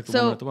Scripture. Like the So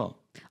woman at the well.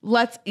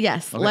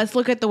 Let's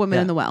look at the woman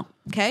Yeah. in the well.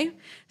 Okay.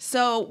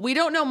 So we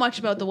don't know much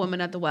about the woman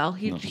at the well.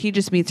 He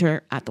just meets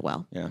her at the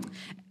well. Yeah.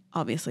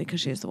 Obviously, because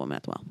she is the woman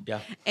at the well. Yeah.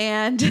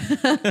 And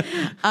meets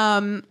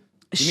her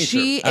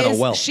at a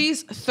well.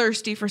 she's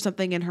thirsty for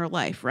something in her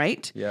life,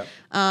 right? Yeah.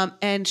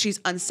 And she's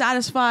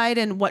unsatisfied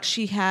in what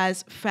she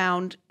has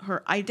found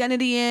her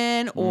identity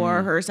in,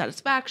 or her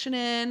satisfaction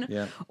in,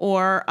 Yeah.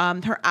 or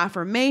her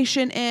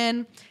affirmation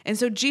in. And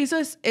so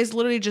Jesus is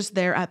literally just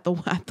there at the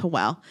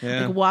well.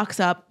 Yeah. Like, walks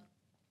up,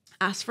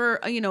 asks for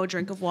a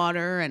drink of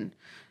water, and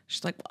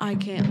she's like, I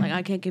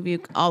can't give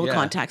you all the Yeah.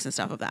 context and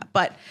stuff of that.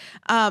 But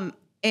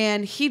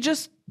and he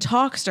just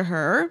talks to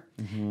her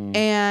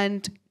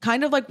and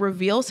kind of like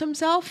reveals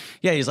himself.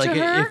 Yeah, he's like, to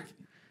her.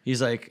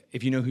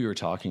 if you know who you're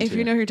talking to. If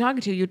you know who you're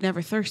talking to, you'd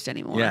never thirst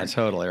anymore. Yeah,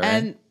 totally, right?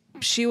 And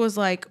she was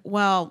like,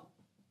 well,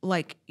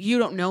 like, you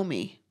don't know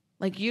me.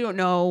 Like, you don't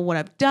know what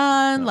I've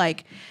done.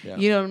 Like, Yeah.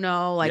 you don't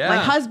know, like, Yeah. my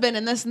husband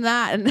and this and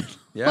that. And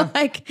Yeah.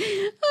 like,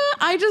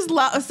 I just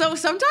love, so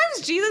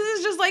sometimes Jesus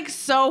is just like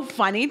so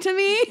funny to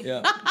me.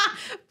 Yeah.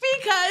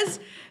 Because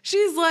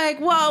she's like,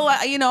 well,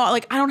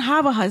 like, I don't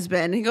have a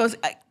husband. He goes,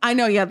 I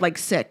know you had like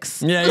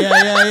 6. Yeah. But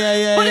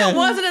it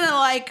wasn't in a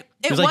like,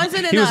 it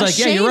wasn't in a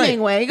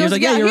shaming way. He goes,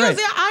 yeah, you're right.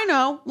 yeah, I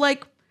know.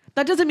 Like,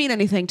 that doesn't mean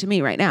anything to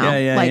me right now.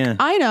 Yeah, like, yeah.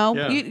 I know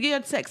Yeah. you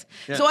had 6.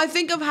 Yeah. So I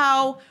think of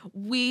how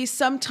we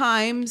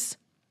sometimes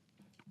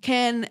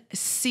can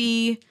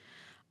see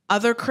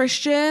other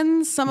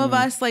Christians. Some of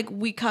us, like,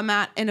 we come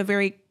at in a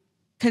very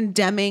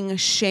condemning,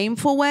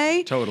 shameful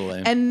way.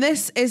 Totally. And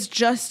this is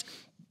just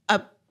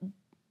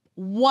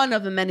one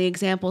of the many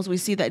examples we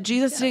see that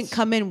Jesus didn't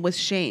come in with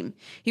shame.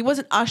 He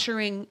wasn't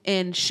ushering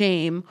in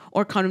shame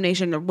or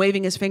condemnation or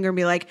waving his finger and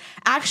be like,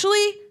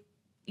 actually,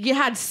 you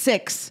had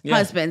 6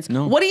 husbands.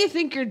 No. What do you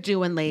think you're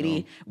doing,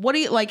 lady? What do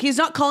you like? He's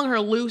not calling her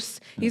loose.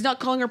 He's not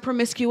calling her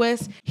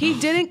promiscuous. He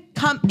didn't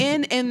come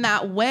in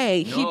that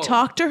way. No. He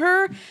talked to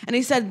her and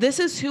he said, this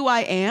is who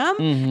I am.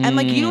 And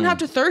like, you don't have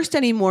to thirst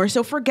anymore.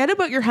 So forget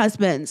about your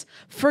husbands.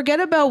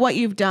 Forget about what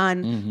you've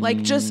done.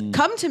 Like, just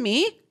come to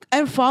me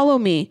and follow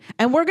me,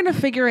 and we're gonna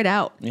figure it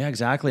out. Yeah,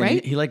 exactly.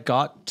 Right? He like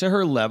got to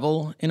her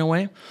level in a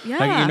way. Yeah.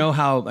 Like, you know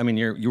how, I mean,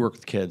 you work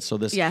with kids, so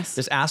this Yes.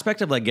 this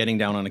aspect of like getting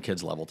down on a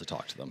kid's level to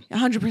talk to them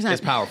 100%.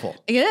 is powerful.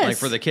 It is. Like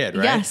for the kid,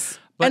 right? Yes.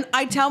 But And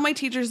I tell my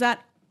teachers that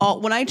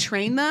when I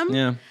train them,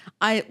 Yeah.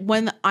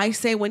 when I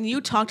say, when you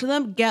talk to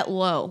them, get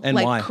low. And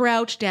like, why?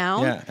 crouch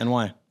down. yeah, and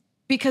why?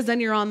 Because then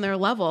you're on their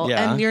level,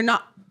 Yeah. and you're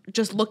not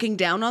just looking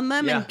down on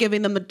them Yeah. and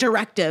giving them the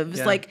directives.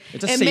 Yeah. Like,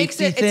 It's a it makes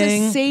it, safety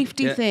thing. it's a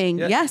safety Yeah. thing.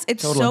 Yeah. Yes,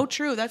 it's Totally. so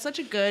true. That's such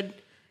a good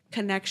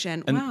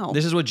connection. And wow.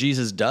 this is what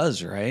Jesus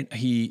does, right?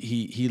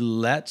 He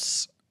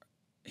lets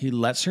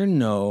her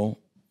know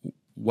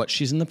what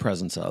she's in the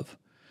presence of,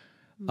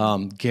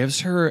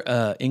 gives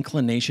her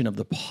inclination of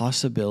the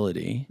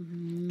possibility,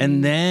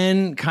 and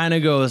then kind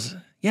of goes,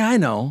 yeah, I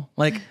know.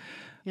 Like,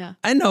 yeah.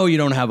 I know you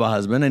don't have a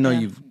husband. I know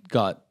you've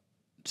got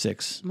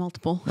 6.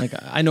 Multiple. Like,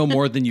 I know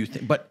more than you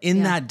think. But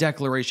in that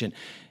declaration,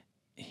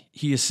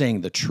 he is saying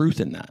the truth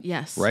in that.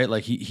 Yes. Right?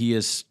 Like, he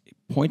is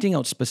pointing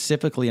out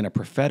specifically in a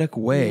prophetic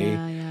way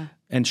Yeah.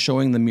 and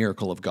showing the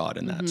miracle of God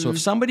in that. So if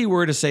somebody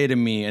were to say to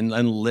me and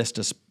list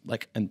us,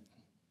 like, and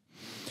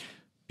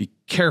be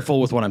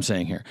careful with what I'm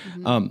saying here.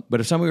 But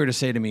if somebody were to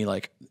say to me,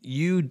 like,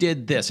 you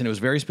did this, and it was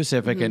very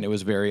specific and it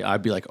was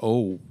I'd be like,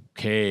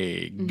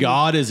 okay,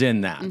 God is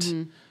in that.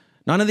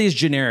 None of these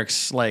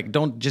generics, like,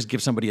 don't just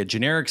give somebody a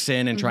generic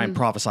sin and try and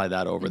prophesy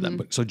that over them.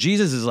 But so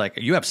Jesus is like,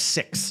 you have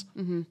 6,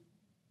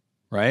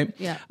 right?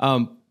 Yeah.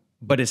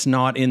 But it's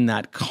not in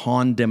that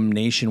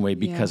condemnation way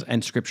because,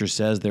 and Scripture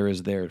says there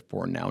is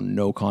therefore now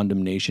no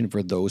condemnation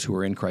for those who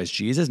are in Christ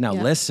Jesus. Now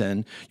listen,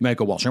 you might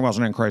go, well, she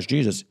wasn't in Christ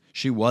Jesus.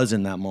 She was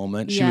in that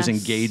moment. She was Yes.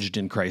 engaged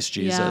in Christ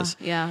Jesus.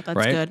 Yeah, that's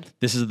right? good.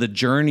 This is the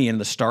journey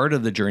and the start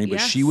of the journey, but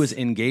she Yes. was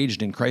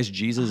engaged in Christ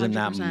Jesus in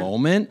that 100%.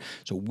 moment.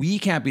 So we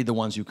can't be the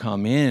ones who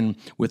come in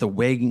with a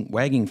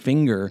wagging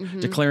finger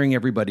declaring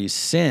everybody's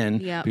sin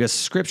Yep. because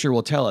Scripture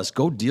will tell us,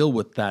 go deal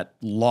with that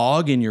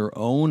log in your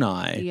own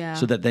eye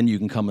so that then you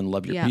can come and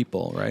love your Yeah.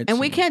 people, right?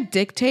 And we can't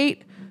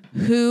dictate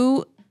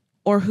who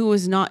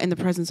is not in the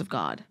presence of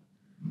God,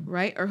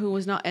 right? Or who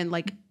was not in,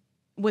 like,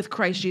 with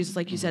Christ Jesus,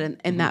 like you said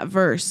in that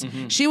verse.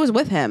 She was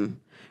with him,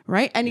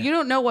 right? And you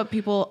don't know what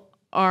people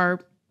are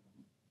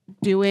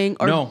doing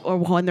or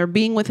when they're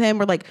being with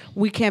him, or like,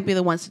 we can't be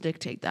the ones to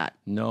dictate that.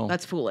 No.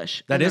 That's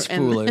foolish. That And is they're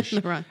in foolish.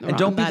 the wrong- And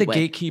don't be bad the way.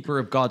 gatekeeper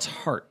of God's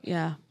heart.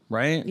 Yeah.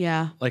 Right?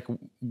 Yeah. Like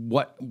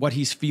what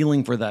he's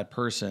feeling for that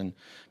person.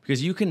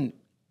 Because you can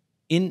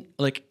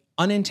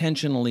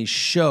unintentionally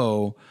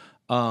show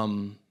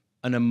an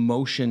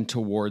emotion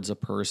towards a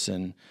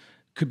person.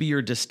 Could be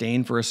your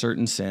disdain for a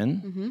certain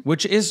sin,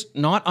 which is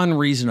not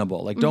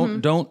unreasonable. Like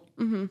don't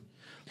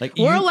Like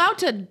We're allowed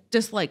to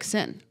dislike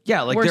sin.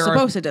 Yeah, like we're there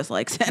supposed to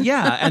dislike sin.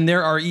 Yeah, and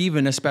there are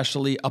even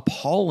especially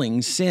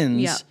appalling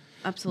sins Yeah,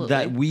 absolutely.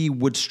 that we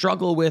would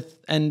struggle with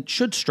and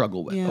should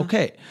struggle with. Yeah.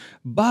 Okay.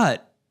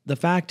 But the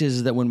fact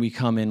is that when we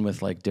come in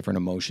with like different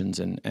emotions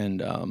and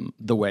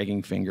the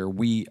wagging finger,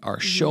 we are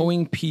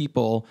showing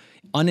people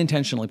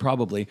unintentionally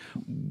probably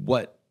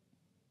what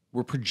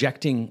we're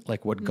projecting,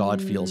 like what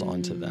God feels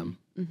onto them.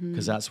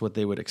 Because that's what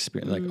they would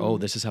experience. Like, oh,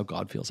 this is how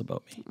God feels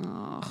about me.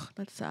 Oh,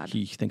 that's sad.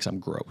 He thinks I'm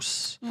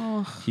gross.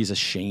 Oh, He's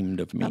ashamed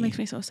of me. that makes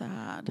me so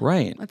sad.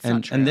 Right. That's and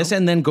not true. and this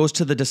and then goes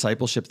to the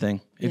discipleship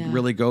thing. It Yeah.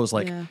 really goes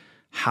like, Yeah.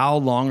 how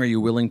long are you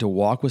willing to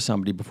walk with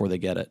somebody before they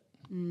get it?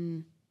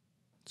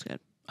 It's good.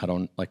 I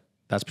don't like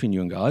that's between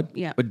you and God.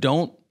 Yeah. But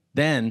don't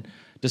then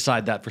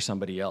decide that for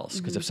somebody else.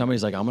 Because if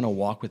somebody's like, I'm going to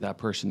walk with that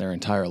person their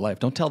entire life,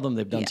 don't tell them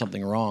they've done Yeah.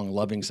 something wrong,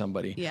 loving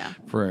somebody Yeah.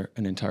 for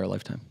an entire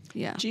lifetime.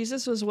 Yeah.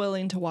 Jesus was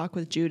willing to walk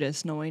with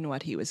Judas knowing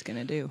what he was going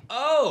to do.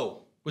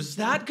 Oh, was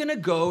that going to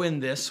go in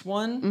this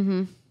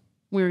one?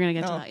 We were gonna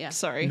get to that. Yeah.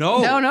 Sorry.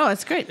 No.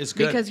 It's great. It's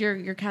good. because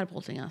you're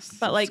catapulting us.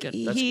 But So like it's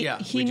good.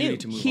 That's- we do need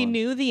to move he on.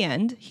 knew the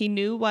end. He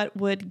knew what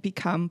would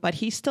become, but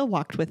he still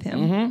walked with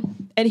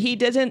him. And he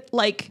didn't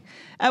like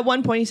at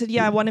one point he said,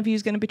 "Yeah, one of you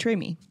is going to betray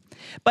me."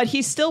 But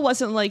he still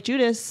wasn't like,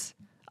 "Judas,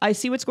 I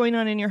see what's going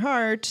on in your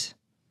heart.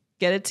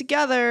 Get it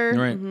together."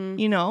 Right.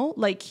 You know,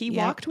 like he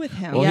walked with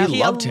him. Well,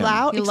 he loved him.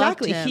 allowed, He loved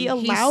exactly. him. He He's-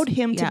 allowed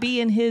him to yeah.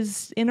 be in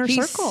his inner he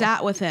circle.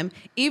 sat with him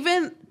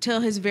even till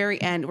his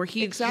very end, where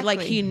he Exactly. like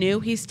he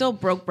knew he still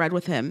broke bread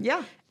with him.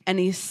 Yeah. and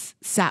he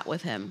sat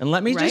with him. And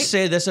let me right? just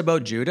say this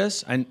about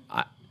Judas.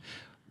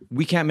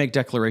 We can't make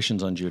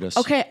declarations on Judas.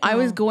 Okay, I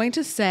was going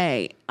to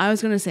say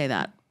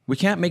that. We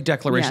can't make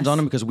declarations Yes. on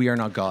him because we are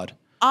not God.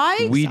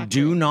 I We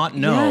do not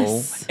know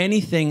Yes.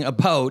 anything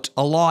about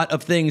a lot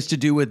of things to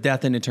do with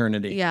death and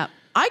eternity. yeah.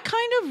 I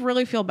kind of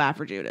really feel bad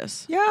for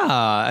Judas. Yeah,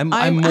 I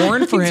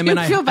mourn for him do and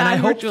I feel bad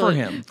hope for Julie-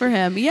 him. For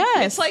him,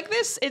 yes.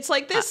 It's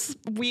like this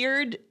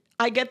weird,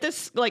 I get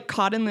this like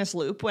caught in this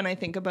loop when I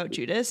think about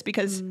Judas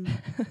because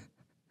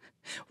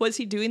was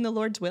he doing the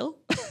Lord's will?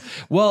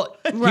 Well,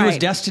 he was Right.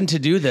 destined to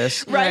do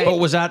this, Right. but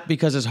was that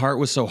because his heart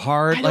was so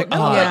hard? I don't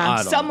know. I Yeah.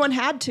 don't know. Someone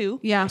had to.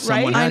 Yeah,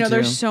 Someone I had know. to.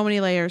 There's so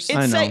many layers.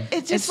 I It's know. like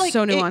it's just It's like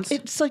so nuanced.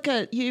 it's like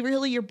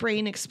your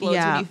brain explodes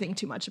Yeah. when you think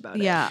too much about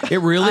it. yeah, It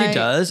really I-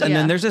 does. And yeah.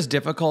 then there's this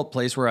difficult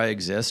place where I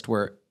exist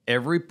where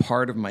every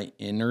part of my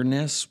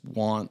innerness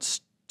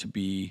wants to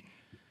be,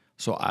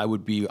 so I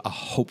would be a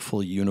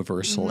hopeful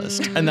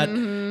universalist. And that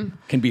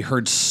can be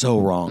heard so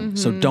wrong.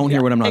 So don't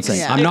hear what I'm not saying.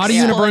 Yeah. I'm not a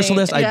Explain.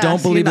 universalist. I Yes,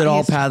 don't believe you're that not- all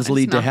he's- paths it's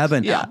lead to not.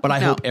 heaven, Yeah. but I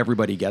No. hope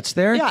everybody gets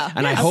there. Yeah.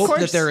 And I Yeah, of hope that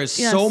course. there is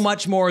Yes. so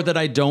much more that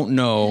I don't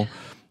know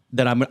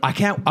that I want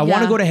Yeah.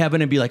 to go to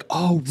heaven and be like,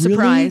 oh, really?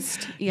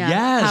 Surprised. Yeah.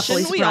 Yes.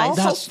 Happily Shouldn't we all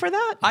surprised. hope for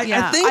that?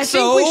 I think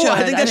so. we should.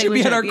 I think that should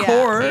we be at our Yeah,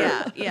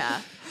 core. Yeah.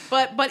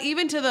 But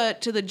even to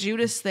the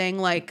Judas thing,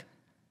 like,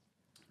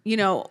 you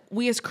know,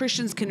 we as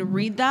Christians can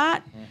read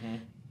that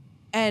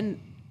and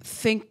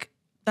think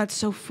that's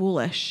so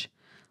foolish.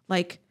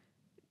 Like,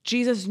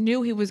 Jesus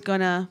knew he was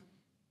gonna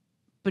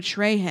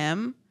betray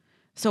him,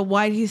 so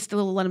why did he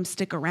still let him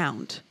stick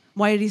around?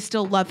 Why did he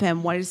still love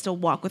him? Why did he still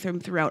walk with him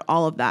throughout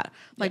all of that?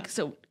 Like,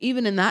 so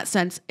even in that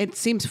sense, it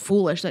seems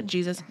foolish that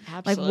Jesus, like, why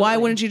Absolutely.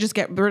 wouldn't you just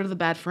get rid of the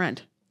bad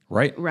friend?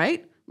 Right.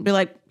 Right? Be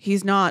like,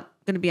 he's not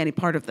going to be any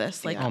part of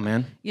this. Like, Oh,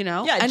 man. you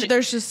know? Yeah, and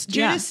there's just,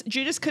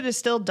 Judas could have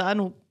still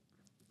done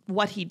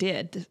what he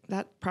did. Is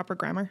that proper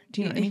grammar?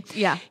 Do you know what I mean?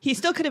 Yeah. He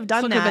still could have done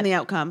Still that. could have been the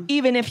outcome.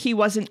 Even if he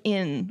wasn't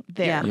in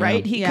there, Yeah.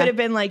 right? He Yeah. could have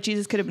been like,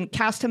 Jesus could have been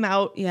cast him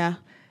out. Yeah.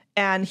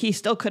 And he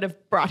still could have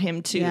brought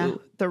him to Yeah.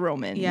 the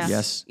Romans. Yeah.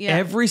 Yes. Yeah.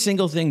 Every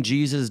single thing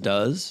Jesus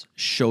does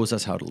shows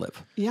us how to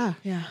live. Yeah.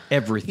 Yeah.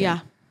 Everything. Yeah.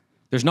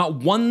 There's not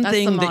one That's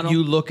the thing that model.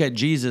 you look at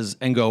Jesus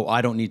and go,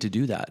 I don't need to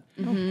do that.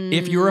 Mm-hmm.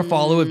 If you're a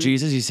follower of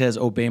Jesus, he says,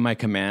 obey my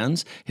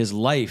commands. His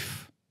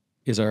life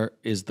is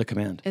the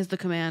command. Is the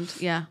command.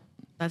 Yeah.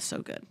 That's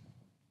so good.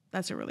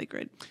 That's a really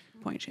great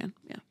point, Shan.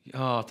 Yeah.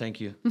 Oh, thank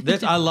you.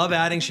 I love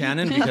adding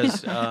Shannon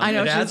because I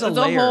know. it adds It's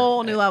a layer. a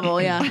whole new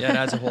level. Yeah. Yeah, it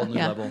adds a whole new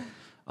Yeah. level.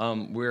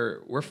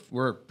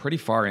 We're pretty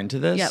far into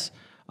this.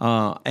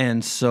 Yep.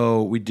 And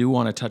so we do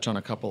want to touch on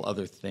a couple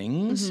other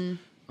things.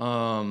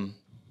 Mm-hmm.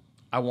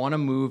 I want to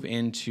move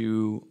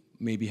into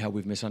maybe how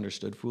we've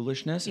misunderstood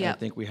foolishness. And I Yep.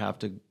 think we have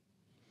to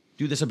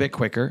do this a bit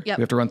quicker. Yep.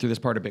 We have to run through this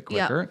part a bit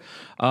Yep. quicker.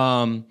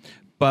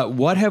 But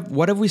what have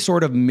we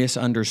sort of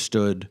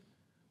misunderstood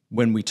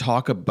when we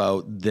talk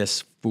about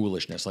this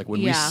foolishness? Like when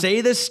we Yeah.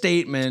 say this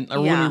statement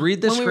or when we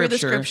read the when we read the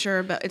scripture,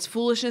 scripture, but it's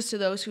foolishness to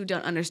those who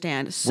don't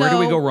understand. So, where do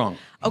we go wrong?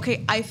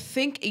 Okay, I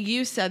think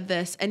you said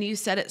this, and you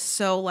said it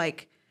so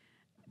like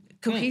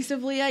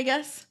cohesively, I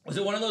guess. Was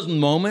it one of those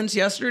moments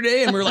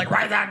yesterday and we were like,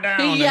 write that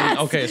down? Yes, And,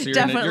 okay, so you're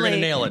gonna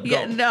nail it. Go.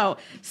 Yeah, no.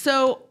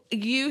 So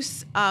you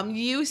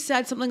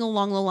said something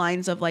along the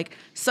lines of like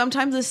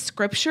sometimes the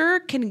scripture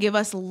can give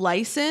us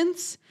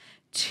license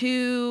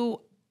to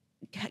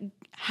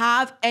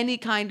have any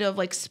kind of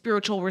like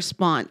spiritual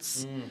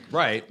response.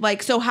 Right.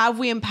 Like, so have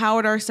we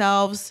empowered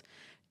ourselves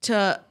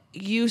to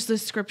use the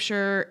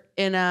scripture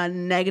in a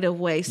negative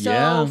way. So,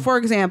 Yeah. for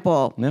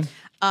example, Yeah.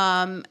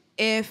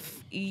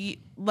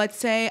 let's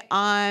say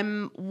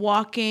I'm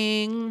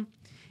walking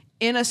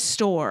in a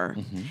store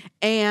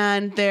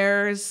and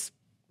there's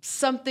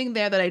something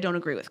there that I don't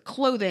agree with,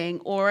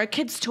 clothing or a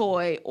kid's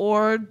toy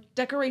or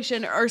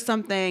decoration or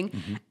something.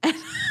 And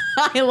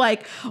I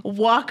like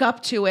walk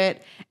up to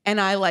it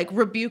and I like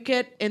rebuke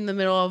it in the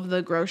middle of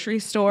the grocery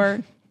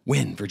store.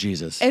 Win for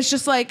Jesus. It's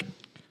just like,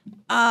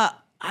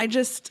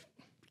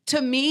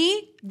 to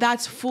me,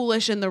 that's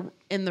foolish in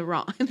the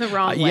wrong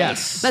way.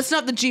 Yes. That's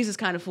not the Jesus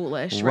kind of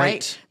foolish,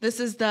 right? This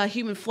is the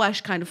human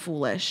flesh kind of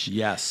foolish.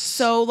 Yes.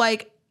 So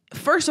like,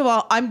 first of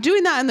all, I'm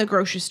doing that in the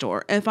grocery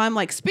store. If I'm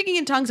like speaking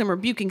in tongues and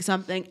rebuking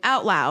something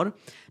out loud,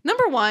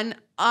 number one,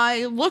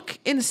 I look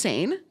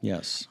insane.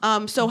 Yes.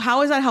 So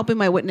how is that helping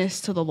my witness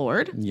to the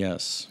Lord?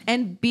 Yes.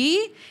 And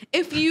B,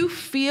 if you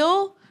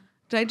feel,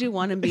 did I do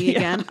one and B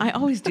again? I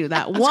always do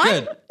that. One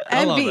good. I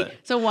and love B. it.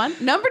 So one.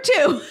 Number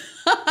two,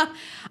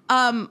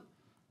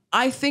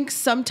 I think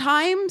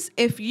sometimes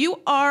if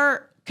you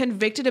are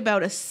convicted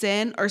about a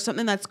sin or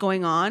something that's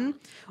going on,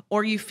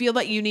 or you feel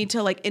that you need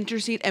to like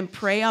intercede and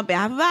pray on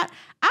behalf of that,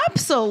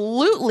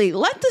 absolutely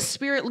let the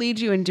Spirit lead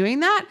you in doing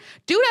that.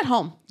 Do it at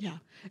home. Yeah.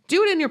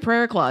 Do it in your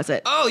prayer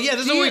closet. Oh, yeah,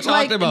 this is what we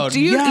talked about.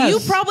 You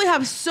probably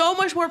have so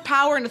much more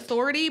power and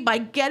authority by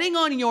getting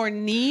on your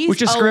knees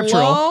Which is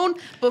scriptural. alone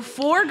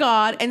before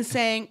God and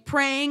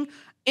praying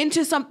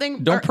into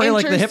something. Don't pray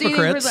like the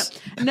hypocrites.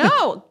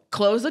 No,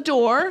 close the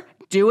door.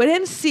 Do it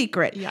in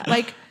secret. Yeah.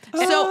 Like,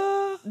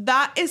 so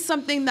that is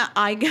something that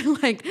I get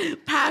like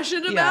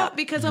passionate about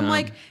because I'm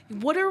like,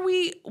 what are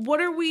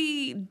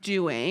we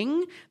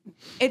doing?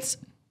 It's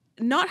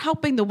not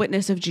helping the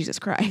witness of Jesus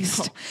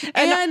Christ. No.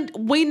 And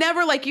we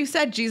never, like you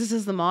said, Jesus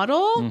is the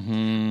model.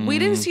 We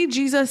didn't see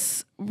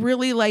Jesus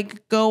really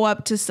like go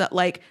up to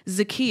like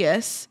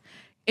Zacchaeus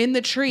in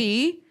the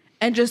tree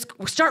and just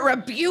start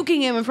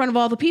rebuking him in front of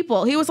all the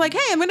people. He was like, hey,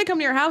 I'm going to come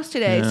to your house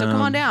today, so come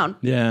on down.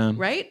 Yeah.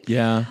 Right?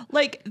 Yeah.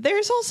 Like,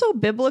 there's also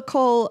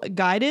biblical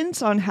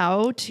guidance on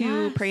how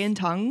to pray in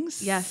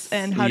tongues. Yes.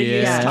 And how to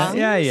use tongues.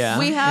 Yeah.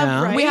 We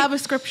have Right? we have a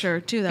scripture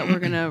too that we're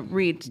gonna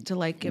read to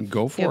like give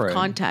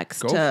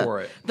context. Go to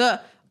for it.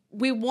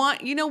 We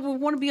want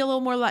to be a little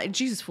more like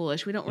Jesus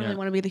foolish. We don't really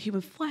want to be the human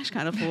flesh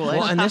kind of foolish.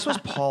 Well, and this was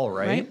Paul,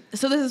 right?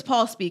 So this is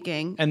Paul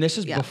speaking. And this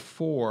is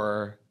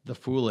before the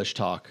foolish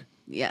talk.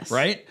 Yes.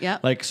 Right? Yeah.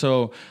 Like,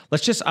 so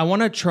I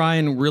want to try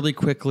and really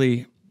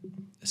quickly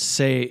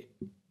say,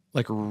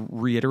 like,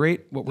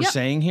 reiterate what we're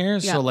saying here.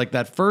 Yeah. So like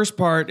that first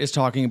part is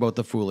talking about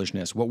the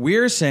foolishness. What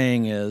we're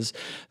saying is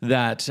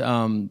that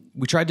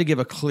we tried to give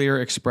a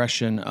clear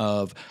expression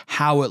of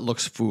how it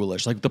looks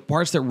foolish, like the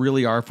parts that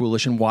really are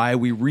foolish and why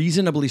we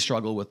reasonably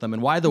struggle with them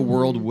and why the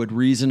world would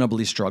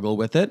reasonably struggle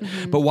with it,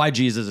 but why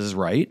Jesus is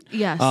right.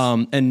 Yes.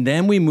 And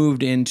then we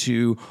moved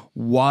into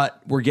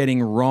what we're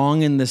getting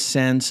wrong in the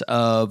sense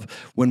of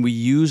when we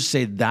use,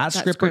 say, that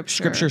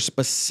scripture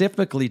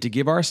specifically to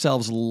give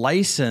ourselves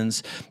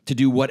license to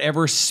do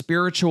whatever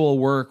spiritual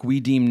work we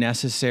deem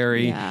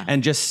necessary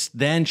and just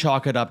then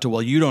chalk it up to,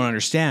 well, you don't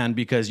understand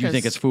because you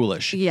think it's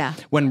foolish. Yeah.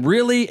 When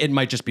really it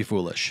might just be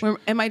foolish.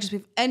 It might just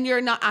be, and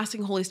you're not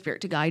asking Holy Spirit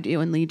to guide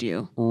you and lead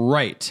you.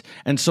 Right.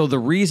 And so the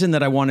reason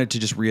that I wanted to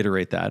just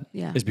reiterate that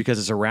is Yeah. because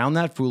it's around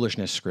that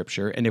foolishness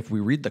scripture. And if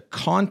we read the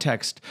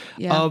context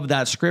of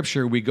that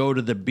scripture, we go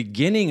to the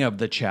beginning of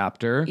the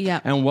chapter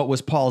and what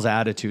was Paul's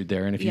attitude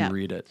there. And if you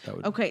read it, that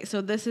would Okay,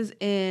 so this is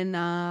in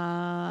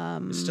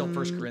it's still 1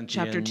 Corinthians.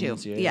 chapter 2.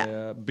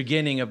 Yeah.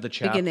 Beginning of the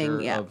chapter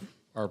of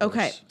our verse.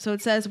 Okay, so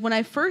it says, when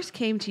I first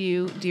came to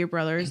you, dear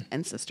brothers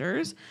and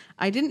sisters,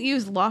 I didn't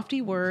use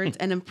lofty words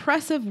and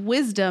impressive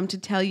wisdom to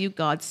tell you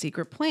God's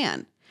secret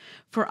plan.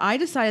 For I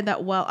decided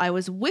that while I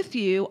was with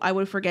you, I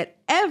would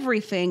forget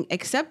everything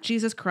except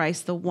Jesus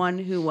Christ, the one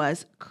who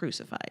was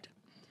crucified.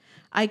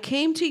 I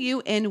came to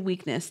you in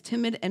weakness,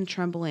 timid and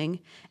trembling,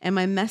 and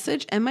my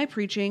message and my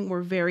preaching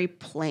were very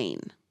plain.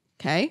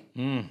 Okay?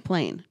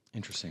 Plain.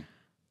 Interesting.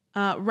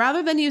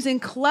 Rather than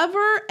using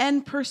clever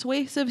and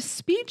persuasive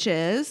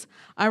speeches,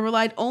 I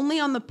relied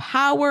only on the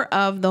power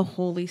of the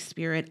Holy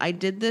Spirit. I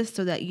did this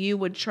so that you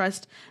would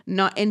trust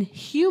not in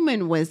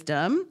human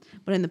wisdom,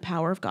 but in the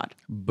power of God.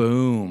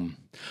 Boom.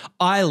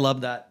 I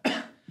love that.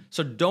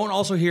 So don't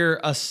also hear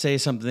us say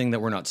something that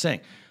we're not saying.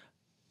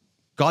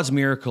 God's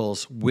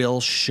miracles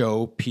will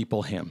show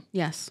people him.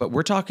 Yes. But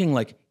we're talking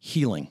like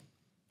healing.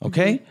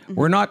 Okay?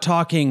 We're not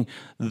talking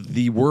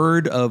the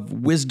word of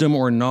wisdom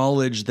or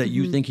knowledge that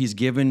you think he's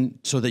given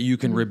so that you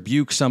can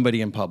rebuke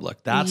somebody in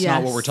public. That's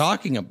not what we're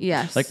talking about.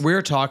 Yes. Like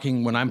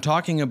when I'm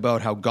talking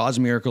about how God's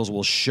miracles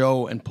will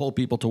show and pull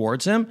people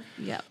towards him,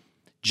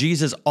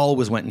 Jesus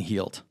always went and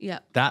healed. Yeah.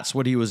 That's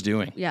what he was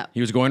doing. Yeah.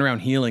 He was going around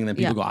healing, and then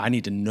people go, I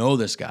need to know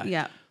this guy.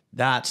 Yeah.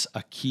 That's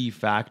a key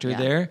factor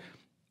there.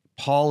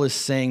 Paul is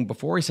saying,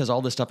 before he says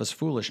all this stuff is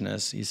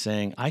foolishness, he's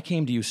saying, I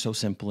came to you so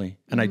simply,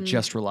 and I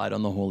just relied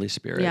on the Holy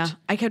Spirit. Yeah.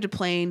 I kept it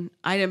plain.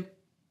 I didn't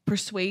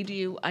persuade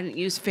you. I didn't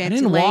use I fancy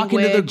didn't walk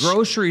language. into the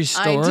grocery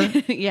store.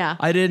 Yeah.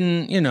 I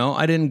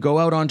didn't go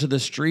out onto the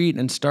street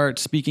and start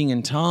speaking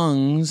in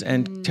tongues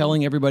and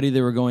telling everybody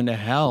they were going to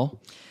hell.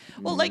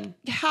 Well, like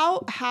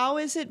how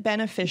is it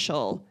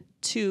beneficial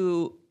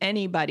to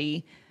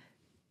anybody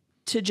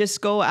to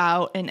just go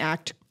out and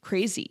act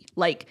crazy?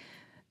 Like,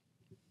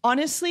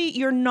 honestly,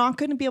 you're not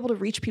going to be able to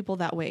reach people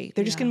that way.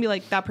 They're just going to be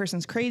like, that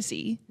person's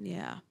crazy.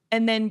 Yeah.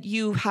 And then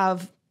you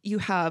have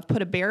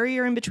put a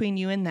barrier in between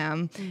you and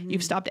them.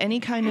 You've stopped any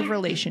kind of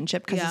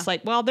relationship because it's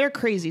like, well, they're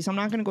crazy, so I'm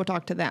not going to go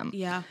talk to them.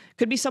 Yeah.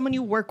 Could be someone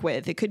you work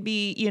with. It could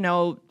be,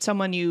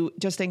 someone you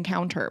just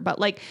encounter. But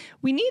like,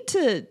 we need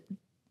to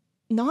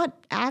not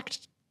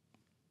act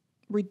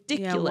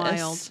ridiculous.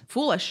 Yeah, wild.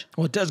 Foolish.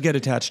 Well, it does get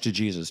attached to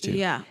Jesus too.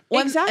 Yeah.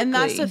 Well, Exactly. And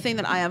that's the thing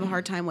that I have a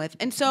hard time with.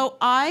 And so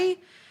I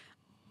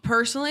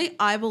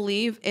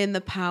believe in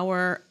the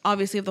power,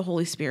 obviously, of the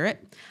Holy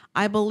Spirit.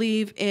 I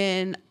believe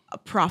in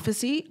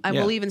prophecy. I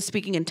believe in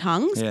speaking in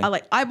tongues. Yeah.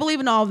 I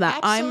believe in all of that.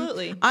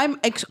 Absolutely.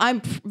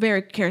 I'm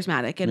very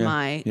charismatic in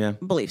my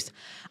beliefs.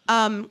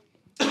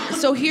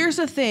 So here's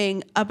the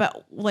thing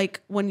about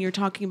like when you're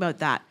talking about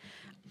that.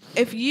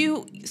 If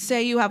you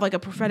say you have like a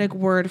prophetic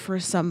word for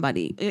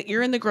somebody,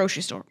 you're in the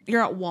grocery store,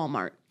 you're at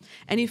Walmart,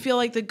 and you feel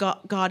like the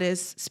God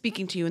is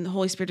speaking to you and the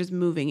Holy Spirit is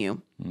moving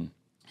you.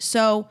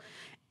 So,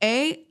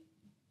 it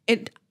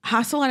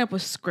has to line up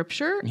with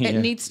Scripture. Yeah.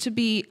 It needs to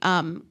be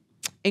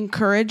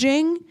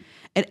encouraging.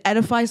 It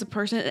edifies the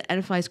person. It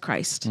edifies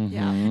Christ.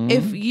 Yeah.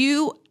 If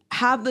you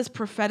have this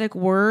prophetic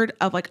word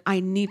of like, I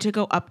need to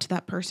go up to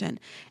that person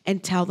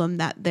and tell them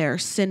that their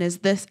sin is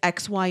this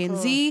X, Y, and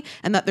Z,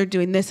 and that they're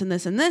doing this and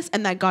this and this,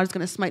 and that God's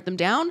going to smite them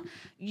down,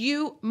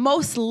 you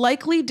most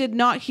likely did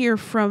not hear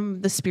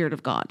from the Spirit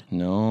of God.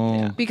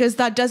 No. Because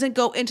that doesn't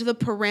go into the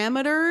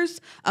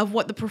parameters of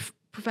what the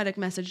prophetic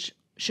message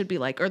should be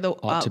like, or the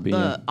ought to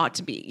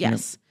be.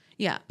 Yes.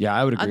 Yeah. Yeah,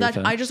 I would agree with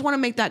that. I just want to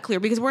make that clear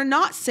because we're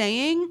not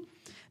saying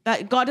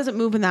that God doesn't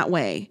move in that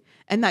way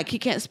and that he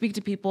can't speak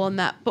to people and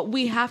that, but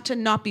we have to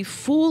not be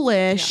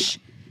foolish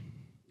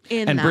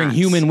in and that. bring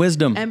human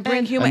wisdom. And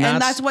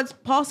that's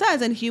what Paul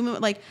says. And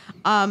human,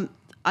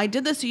 I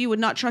did this so you would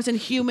not trust in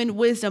human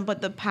wisdom,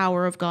 but the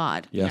power of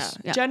God. Yes.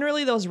 Yeah.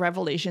 Generally, those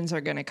revelations are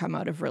going to come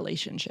out of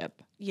relationship.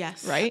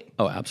 Yes. Right?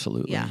 Oh,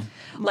 absolutely. Yeah.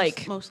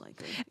 Most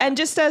likely. And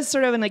just as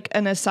sort of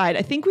an aside,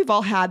 I think we've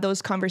all had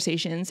those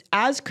conversations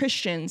as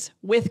Christians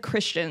with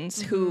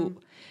Christians who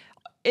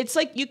it's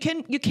like you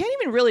can't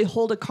even really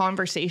hold a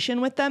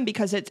conversation with them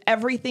because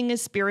everything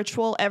is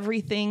spiritual,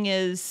 everything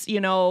is,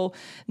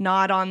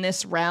 not on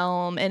this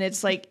realm. And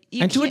it's like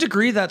to a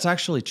degree that's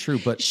actually true,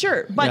 but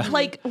sure. But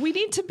like we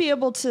need to be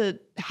able to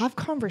have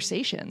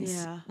conversations.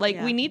 Yeah. Like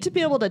we need to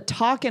be able to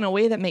talk in a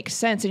way that makes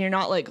sense. And you're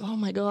not like, oh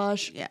my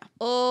gosh. Yeah.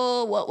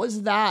 Oh, what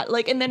was that?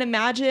 Like, and then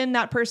imagine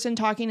that person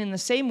talking in the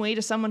same way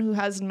to someone who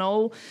has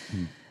no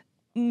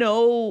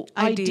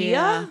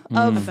idea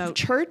of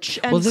church.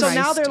 And so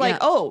now they're like,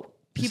 oh,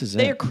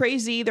 they're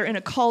crazy. They're in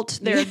a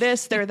cult. They're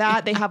this, they're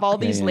that. They have all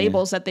these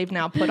labels that they've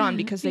now put on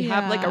because they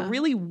have like a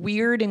really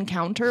weird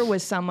encounter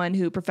with someone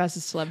who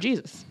professes to love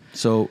Jesus.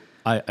 So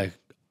I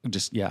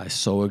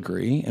so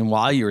agree. And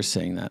while you were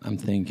saying that, I'm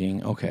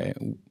thinking, okay,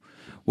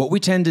 what we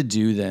tend to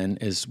do then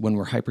is when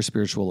we're hyper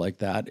spiritual like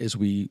that is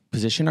we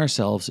position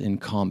ourselves in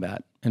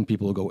combat and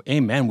people will go,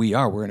 amen,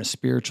 we're in a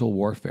spiritual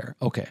warfare.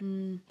 Okay.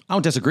 I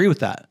don't disagree with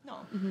that.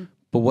 No.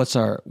 But what's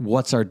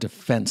our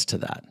defense to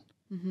that?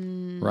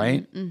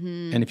 Right?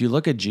 And if you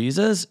look at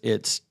Jesus,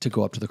 it's to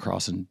go up to the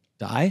cross and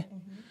die.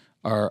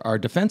 Our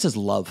defense is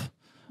love.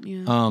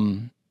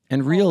 And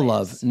real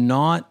love,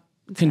 not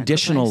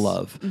conditional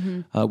love.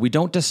 We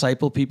don't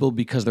disciple people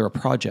because they're a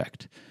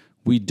project.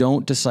 We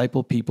don't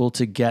disciple people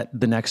to get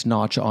the next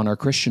notch on our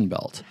Christian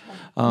belt.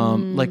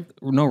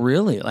 No,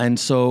 really. And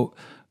so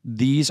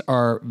these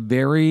are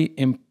very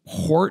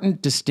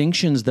important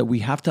distinctions that we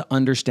have to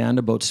understand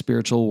about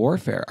spiritual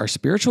warfare. Our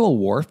spiritual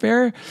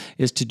warfare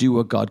is to do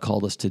what God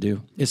called us to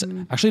do. It's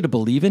actually to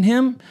believe in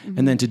him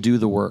and then to do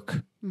the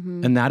work.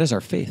 And that is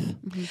our faith.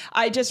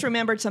 I just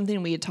remembered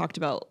something we had talked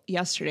about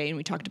yesterday, and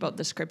we talked about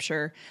the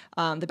scripture,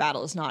 the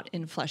battle is not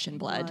in flesh and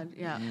blood.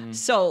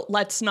 So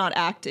let's not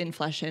act in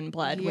flesh and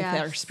blood with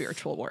our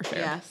spiritual warfare.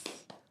 Yes.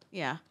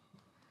 Yeah.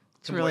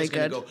 It's really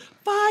good. Go,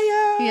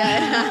 fire!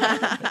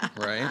 Yeah.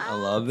 Right? I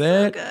love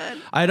it. So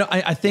good.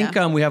 I think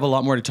we have a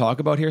lot more to talk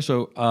about here,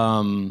 so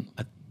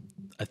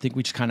I think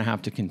we just kind of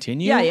have to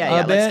continue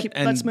a bit.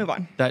 Let's move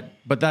on.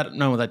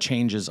 That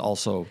changes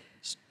also.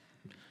 It's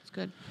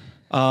good.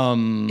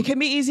 It can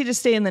be easy to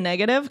stay in the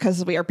negative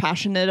because we are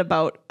passionate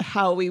about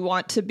how we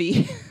want to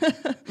be,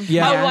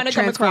 how we want to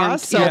come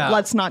across. So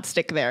let's not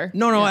stick there.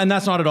 No, and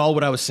that's not at all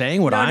what I was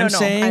saying. What I'm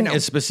saying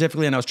is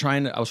specifically, and I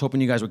was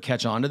hoping you guys would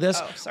catch on to this.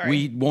 Oh, sorry.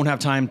 We won't have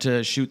time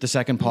to shoot the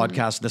second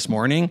podcast this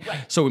morning,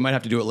 so we might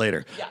have to do it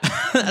later. Yeah.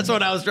 That's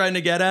what I was trying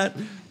to get at,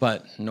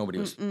 but nobody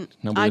was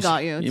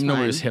got you. It's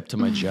nobody was hip to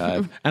my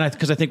jive, and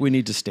because I think we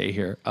need to stay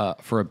here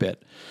for a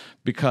bit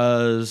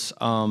because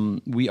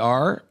we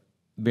are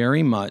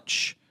very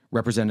much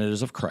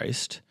representatives of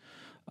Christ.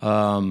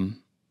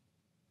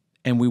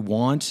 and we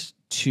want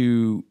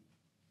to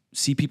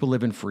see people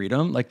live in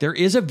freedom, like there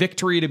is a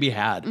victory to be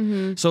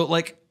had. So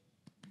like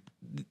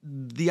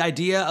the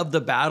idea of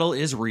the battle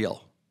is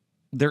real.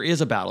 There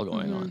is a battle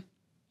going on,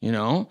 you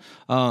know?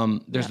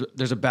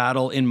 There's a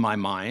battle in my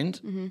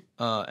mind,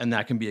 and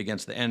that can be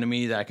against the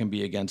enemy, that can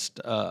be against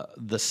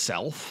the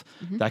self,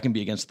 that can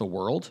be against the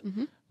world,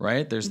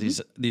 right? There's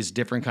these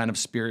different kind of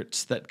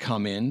spirits that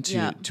come in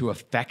to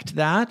affect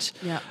that.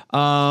 Yeah.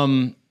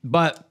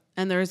 But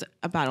And there's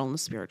a battle in the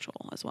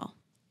spiritual as well.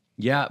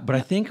 yeah, but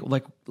I think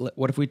like,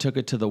 what if we took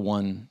it to the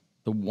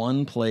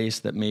one place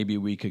that maybe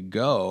we could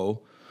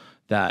go,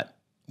 that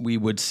we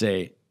would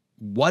say,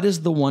 what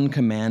is the one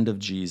command of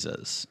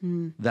Jesus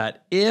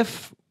that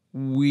if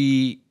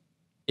we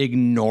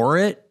ignore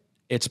it,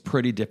 it's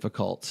pretty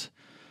difficult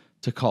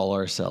to call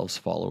ourselves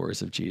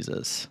followers of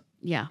Jesus?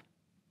 Yeah.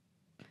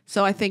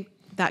 So I think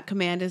that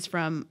command is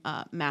from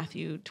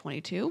Matthew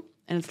 22,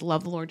 and it's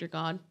love the Lord your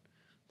God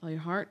with all your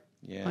heart,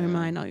 all your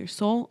mind, all your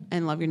soul,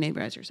 and love your neighbor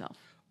as yourself.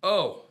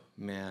 Oh,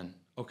 man.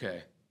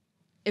 Okay.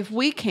 If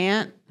we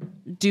can't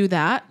do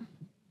that,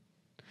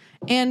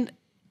 and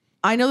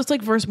I know it's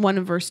like verse 1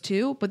 and verse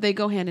 2, but they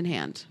go hand in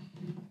hand.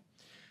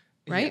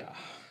 Right? Yeah.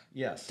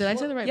 Yes. Did I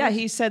say the right Yeah, verse?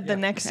 he said the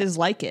next is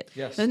like it.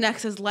 Yes. The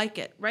next is like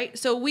it, right?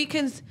 So we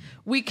can't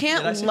Did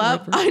I say the love.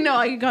 right verse? I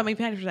know you got me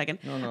panicked for a second.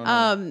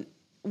 No.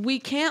 We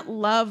can't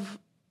love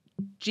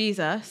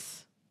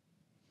Jesus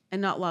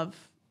and not love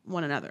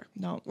one another.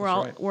 No, we're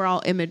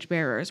all image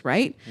bearers,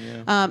 right?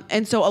 Yeah.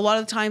 And so a lot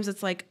of the times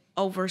it's like,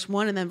 oh, verse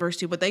 1 and then verse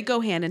 2, but they go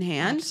hand in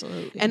hand.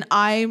 Absolutely.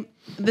 And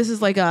this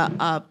is like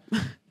a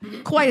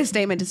quite a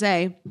statement to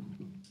say,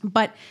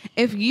 but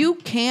if you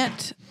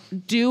can't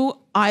do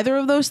either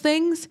of those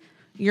things,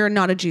 you're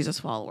not a Jesus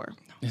follower.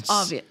 It's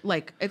obvious.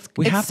 Like it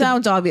have to-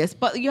 sounds obvious,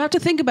 but you have to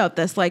think about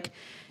this. Like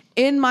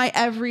in my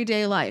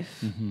everyday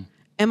life,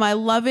 am I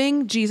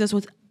loving Jesus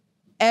with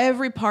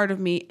every part of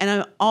me, and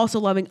I'm also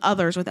loving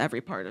others with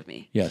every part of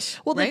me? Yes.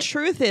 Well, Right? the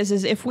truth is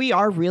if we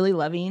are really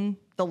loving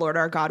the Lord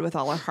our God with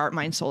all our heart,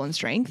 mind, soul, and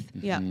strength,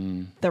 Yeah.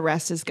 the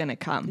rest is going to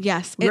come.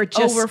 Yes, it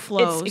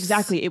overflows.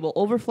 Exactly. It will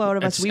overflow out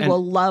of us. It's- We and-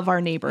 will love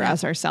our neighbor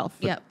as ourselves.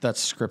 Yep. That's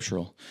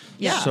scriptural.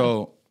 Yeah.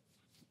 So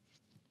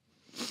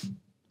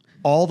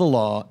all the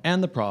law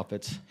and the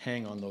prophets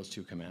hang on those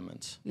two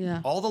commandments.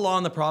 Yeah. All the law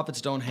and the prophets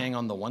don't hang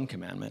on the one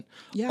commandment.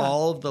 Yeah.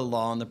 All of the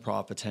law and the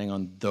prophets hang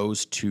on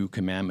those two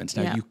commandments.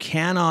 Now, Yeah. you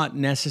cannot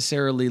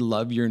necessarily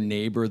love your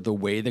neighbor the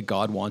way that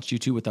God wants you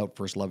to without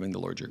first loving the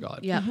Lord your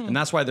God. Yeah. And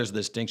that's why there's a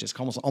distinction.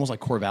 It's almost like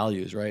core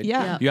values, right?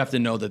 Yeah. Yeah. You have to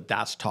know that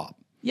that's top.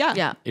 Yeah.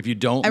 Yeah. If you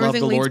don't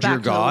Everything love the leads Lord back your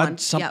to the God, one.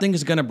 something Yep.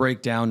 is going to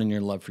break down in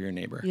your love for your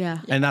neighbor. Yeah.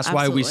 And that's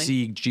why we Absolutely.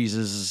 see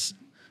Jesus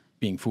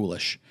being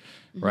foolish,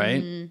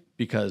 right?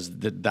 Because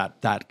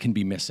that can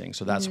be missing.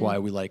 So that's why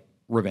we like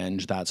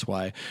revenge. That's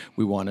why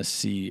we want to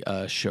see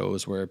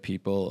shows where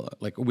people,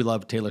 like we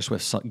love Taylor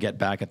Swift's Get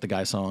Back at the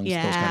Guy songs,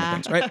 those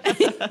kind of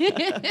things,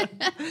 right?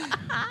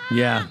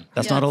 Yeah.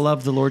 That's not a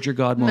love the Lord your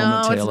God moment, No,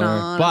 it's Taylor.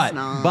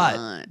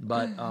 not.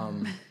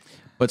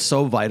 But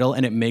so vital,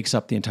 and it makes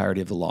up the entirety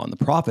of the law and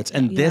the prophets.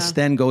 And this Yeah.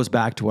 then goes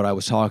back to what I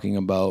was talking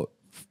about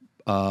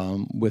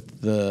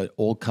with the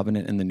old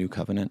covenant and the new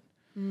covenant.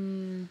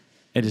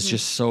 It is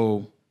just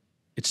so,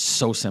 it's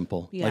so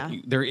simple. Yeah.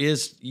 Like there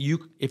is,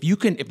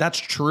 if that's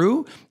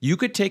true, you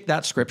could take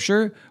that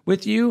scripture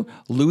with you,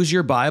 lose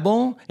your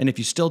Bible, and if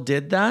you still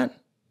did that,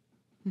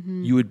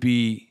 you would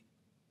be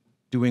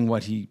doing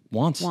what he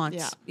wants.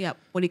 Yeah. Yep.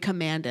 What he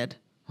commanded.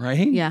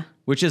 Right? Yeah.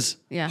 Which is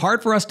Yeah.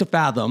 hard for us to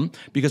fathom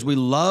because we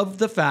love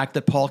the fact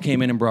that Paul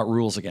came in and brought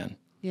rules again.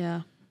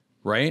 Yeah.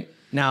 Right?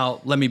 Now,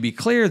 let me be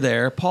clear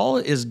there. Paul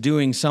is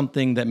doing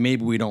something that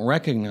maybe we don't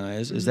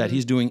recognize, is that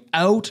he's doing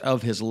out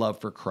of his love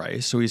for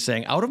Christ. So he's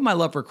saying, out of my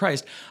love for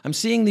Christ, I'm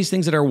seeing these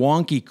things that are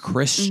wonky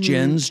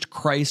Christians,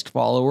 Christ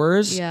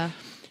followers. Yeah.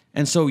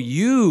 And so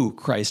you,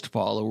 Christ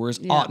followers,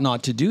 ought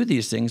not to do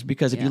these things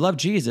because if you love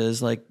Jesus,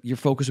 like your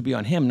focus would be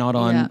on him, not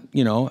on,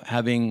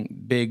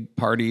 having big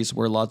parties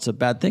where lots of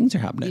bad things are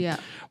happening. Yeah.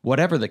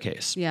 Whatever the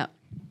case. Yeah.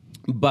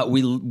 But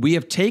we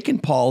have taken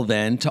Paul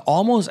then to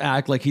almost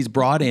act like he's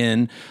brought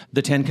in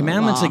the 10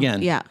 Commandments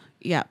again. Yeah.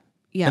 Yeah.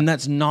 Yeah. And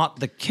that's not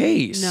the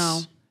case.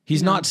 No.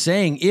 He's not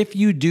saying, if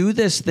you do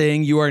this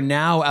thing, you are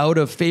now out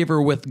of favor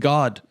with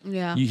God.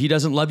 Yeah. He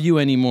doesn't love you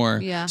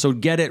anymore. Yeah. So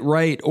get it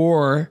right,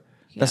 or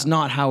that's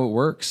not how it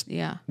works.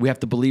 Yeah. We have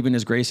to believe in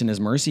his grace and his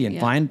mercy and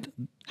find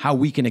how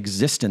we can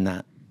exist in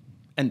that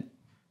and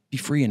be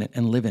free in it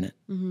and live in it.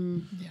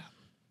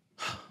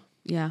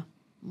 Yeah.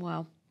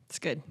 Wow. It's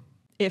good.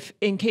 If,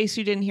 in case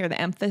you didn't hear the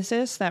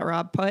emphasis that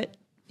Rob put,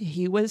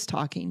 he was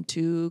talking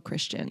to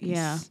Christians.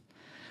 Yeah.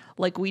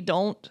 Like we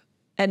don't,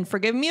 and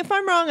forgive me if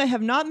I'm wrong, I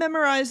have not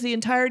memorized the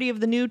entirety of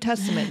the New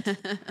Testament.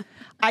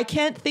 I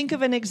can't think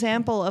of an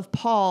example of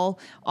Paul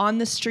on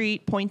the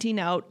street pointing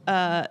out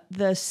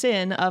the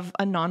sin of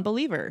a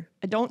non-believer.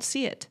 I don't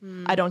see it.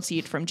 I don't see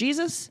it from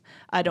Jesus.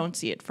 I don't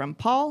see it from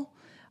Paul.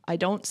 I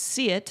don't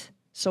see it.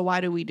 So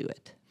why do we do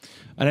it?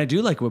 And I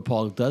do like when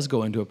Paul does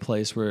go into a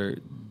place where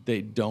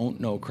they don't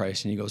know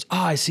Christ and he goes,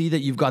 I see that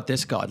you've got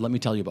this God. Let me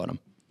tell you about him.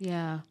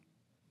 Yeah.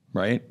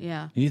 right?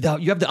 Yeah. You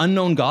have the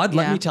unknown God.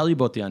 Let Yeah. me tell you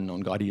about the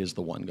unknown God. He is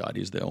the one God.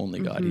 He's the only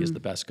God. He is the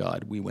best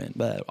God. We win.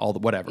 But all the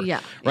whatever.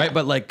 Yeah. Right. Yeah.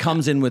 But like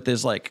comes in with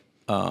this like,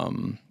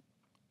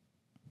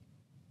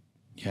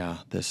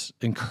 this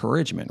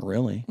encouragement,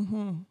 really.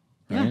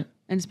 Yeah. Right?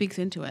 And speaks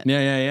into it.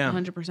 Yeah.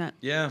 100%.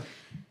 Yeah.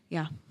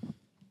 Yeah.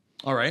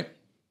 All right.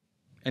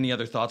 Any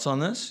other thoughts on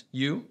this?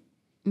 You?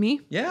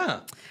 Me?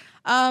 Yeah.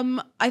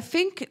 I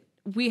think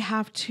we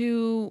have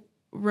to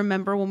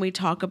remember when we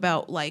talk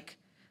about like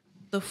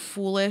the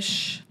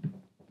foolish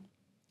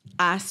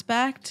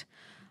aspect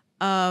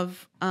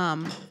of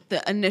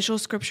the initial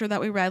scripture that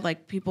we read,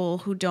 like people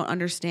who don't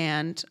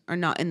understand are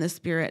not in the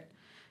spirit,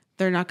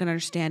 they're not going to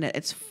understand it.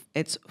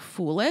 It's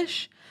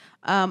foolish.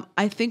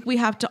 I think we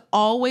have to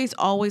always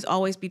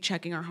be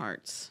checking our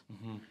hearts,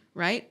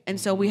 right? And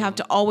so we have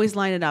to always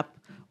line it up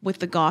with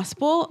the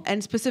gospel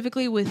and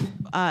specifically with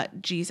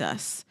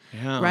Jesus,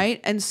 right?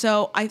 And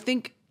so I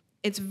think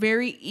it's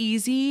very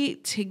easy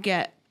to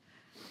get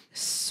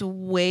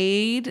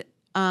swayed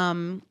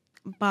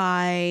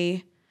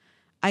by,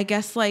 I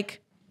guess,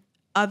 like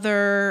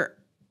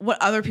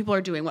what other people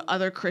are doing, what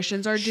other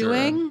Christians are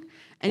doing.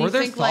 And or you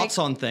their think thoughts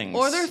like, on things.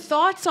 Or their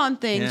thoughts on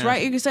things, Yeah.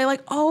 right? You can say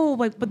like, oh,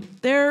 like,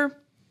 but they're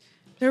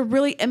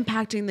really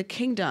impacting the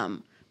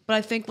kingdom. But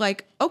I think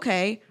like,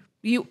 okay,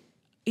 you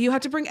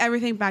have to bring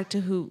everything back to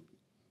who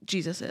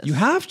Jesus is. You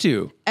have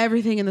to.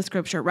 Everything in the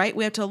scripture, right?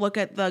 We have to look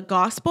at the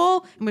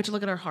gospel and we have to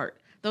look at our heart.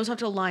 Those have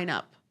to line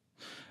up.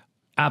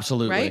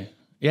 Absolutely. Right?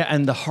 Yeah,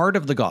 and the heart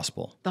of the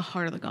gospel. The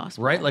heart of the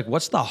gospel. Right? Like,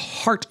 what's the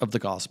heart of the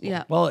gospel?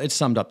 Yeah. Well, it's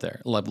summed up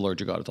there. Love the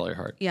Lord your God with all your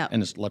heart. Yeah.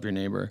 And just love your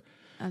neighbor.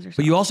 As yourself.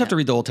 But you also have to Yeah.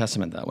 read the Old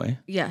Testament that way.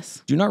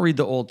 Yes. Do not read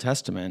the Old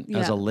Testament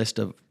as Yeah. a list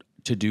of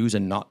to-dos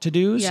and not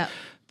to-dos. Yeah.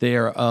 They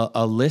are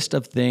a list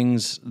of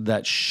things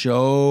that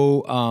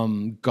show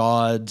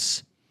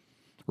God's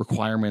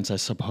requirements, I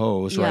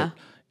suppose, Yeah. right?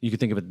 You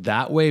could think of it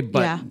that way,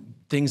 but Yeah.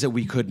 things that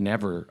we could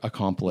never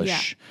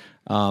accomplish.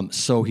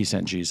 So he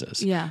sent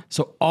Jesus. Yeah.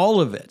 So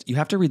all of it, you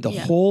have to read the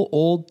whole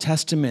Old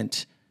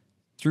Testament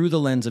through the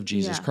lens of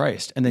Jesus Yeah.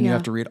 Christ. And then you Yeah.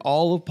 have to read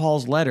all of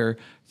Paul's letter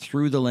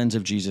through the lens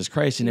of Jesus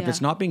Christ. And if Yeah. it's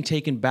not being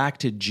taken back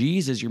to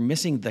Jesus, you're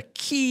missing the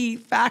key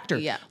factor.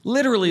 Yeah.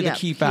 Literally Yeah. the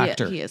key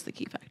factor. He is the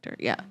key factor.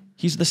 Yeah.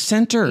 He's the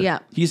center. Yeah.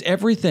 He's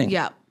everything.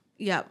 Yeah.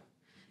 Yeah.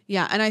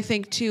 Yeah. And I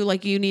think too,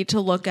 like you need to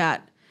look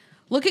at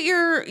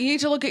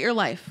your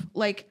life.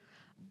 Like,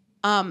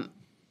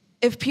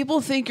 if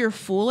people think you're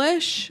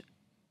foolish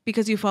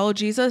because you follow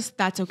Jesus,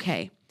 that's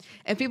okay.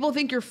 If people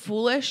think you're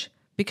foolish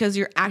because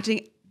you're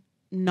acting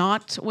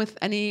not with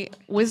any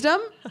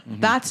wisdom,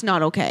 that's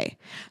not okay.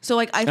 So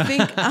like, I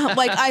think,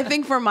 I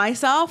think for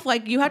myself,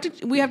 like we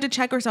have to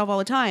check ourselves all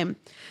the time.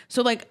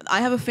 So like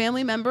I have a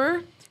family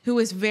member who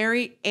is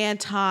very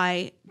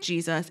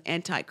anti-Jesus,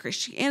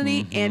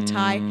 anti-Christianity,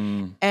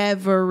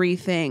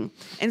 anti-everything.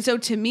 And so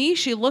to me,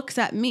 she looks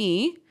at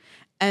me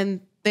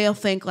and they'll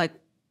think like,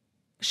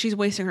 she's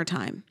wasting her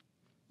time.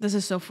 This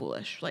is so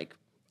foolish. Like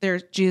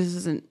Jesus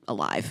isn't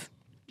alive.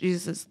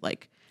 Jesus is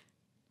like,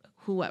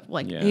 whoever,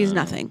 like he's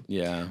nothing.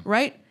 Yeah.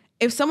 Right?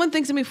 If someone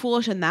thinks of me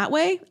foolish in that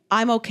way,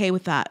 I'm okay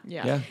with that.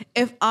 Yeah.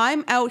 If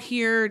I'm out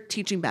here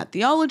teaching bad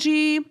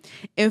theology,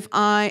 if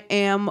I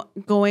am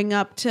going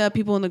up to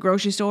people in the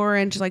grocery store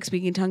and just like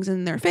speaking tongues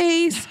in their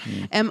face,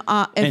 and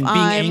being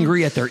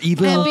angry at their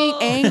evil. and being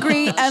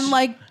angry and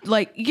like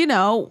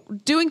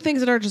doing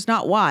things that are just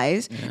not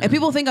wise, and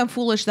people think I'm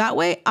foolish that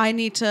way,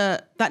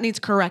 that needs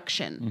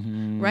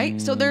correction, right?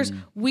 So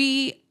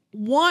we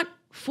want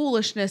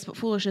foolishness, but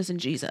foolishness in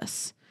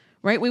Jesus.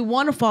 Right? We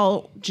want to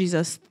follow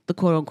Jesus, the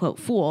quote unquote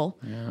fool,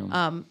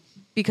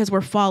 because we're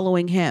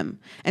following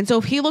him. And so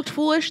if he looked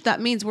foolish, that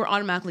means we're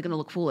automatically going to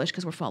look foolish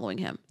because we're following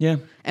him. Yeah.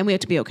 And we have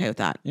to be okay with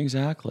that.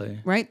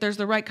 Exactly. Right? There's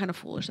the right kind of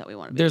foolish that we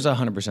want to be. There's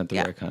 100% the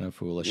Yeah. right kind of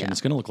foolish. Yeah. And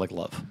it's going to look like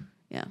love.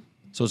 Yeah.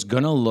 So it's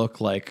going to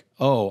look like,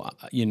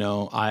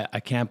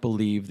 I can't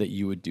believe that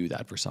you would do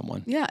that for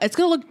someone. Yeah. It's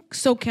going to look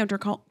so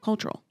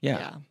countercultural.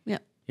 Yeah. Yeah.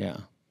 Yeah.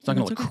 It's not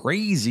going to look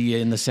crazy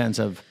in the sense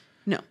of,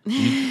 No.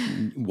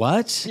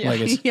 what? Yeah. Like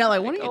it's, Yeah.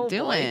 Like, what are you oh, boy.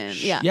 doing?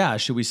 Yeah. yeah,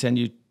 should we send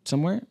you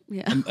somewhere?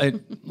 Yeah.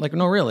 Like,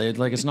 no, really.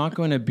 It's not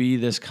going to be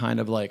this kind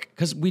of like,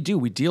 because we deal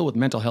with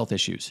mental health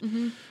issues,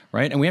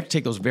 right? And we have to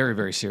take those very,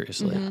 very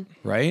seriously,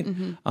 right?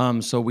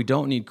 So we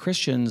don't need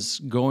Christians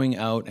going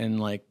out and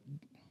like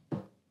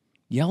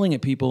yelling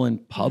at people in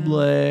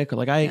public.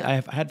 Like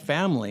I've had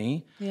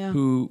family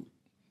who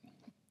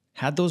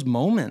had those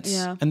moments,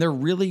 and they're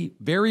really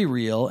very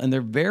real and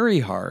they're very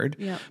hard,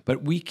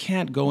 but we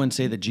can't go and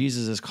say that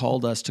Jesus has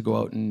called us to go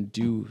out and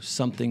do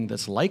something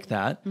that's like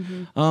that.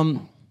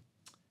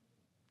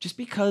 Just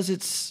because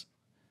it's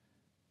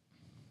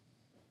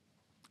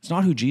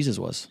not who Jesus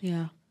was.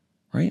 Yeah.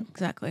 Right?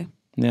 Exactly.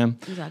 Yeah.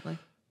 Exactly.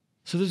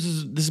 So this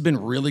has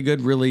been really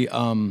good, really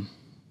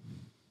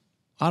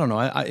I don't know,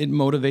 it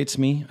motivates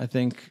me. I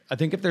think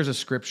if there's a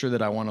scripture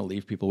that I want to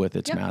leave people with,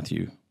 it's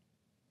Matthew.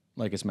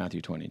 Like it's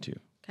Matthew 22.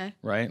 Okay.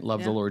 Right?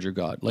 Love the Lord your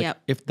God. Like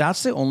Yep. if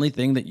that's the only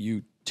thing that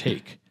you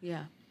take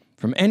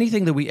from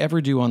anything that we ever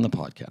do on the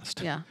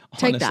podcast. Yeah.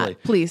 Take Honestly.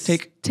 that, please.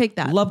 Take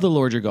that. Love the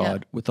Lord your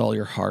God with all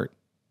your heart,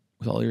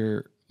 with all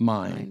your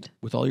mind,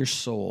 with all your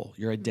soul,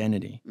 your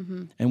identity,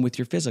 and with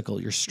your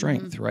physical, your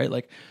strength, right?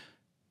 Like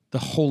the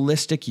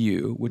holistic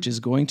you, which is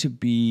going to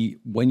be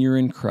when you're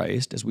in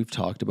Christ, as we've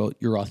talked about,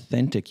 your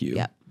authentic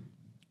you,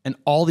 and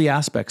all the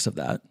aspects of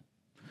that,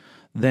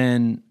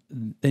 then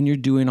you're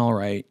doing all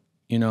right.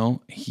 You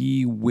know,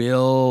 he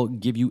will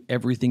give you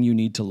everything you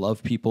need to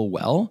love people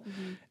well.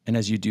 And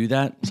as you do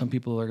that, some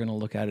people are going to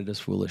look at it as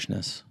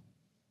foolishness.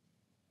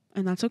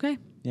 And that's okay.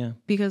 Yeah.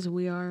 Because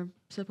we are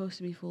supposed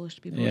to be foolish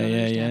to people.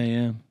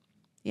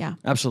 Yeah.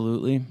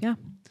 Absolutely. Yeah.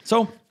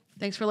 So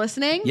thanks for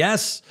listening.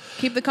 Yes.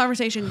 Keep the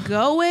conversation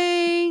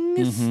going.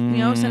 You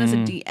know, send us a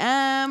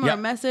DM or a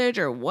message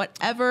or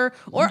whatever.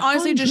 Or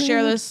honestly, just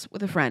share this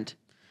with a friend.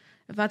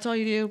 If that's all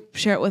you do,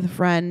 share it with a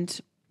friend.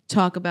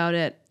 Talk about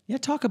it. Yeah,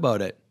 talk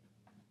about it.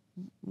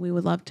 We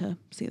would love to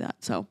see that.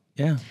 So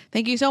yeah.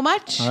 Thank you so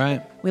much. All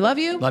right. We love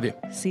you. Love you.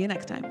 See you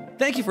next time.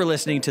 Thank you for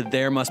listening to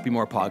There Must Be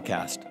More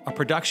podcast, a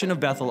production of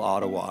Bethel,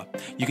 Ottawa.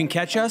 You can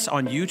catch us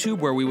on YouTube,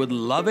 where we would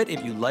love it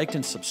if you liked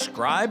and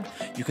subscribed.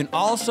 You can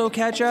also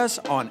catch us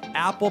on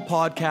Apple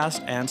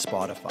Podcast and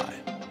Spotify.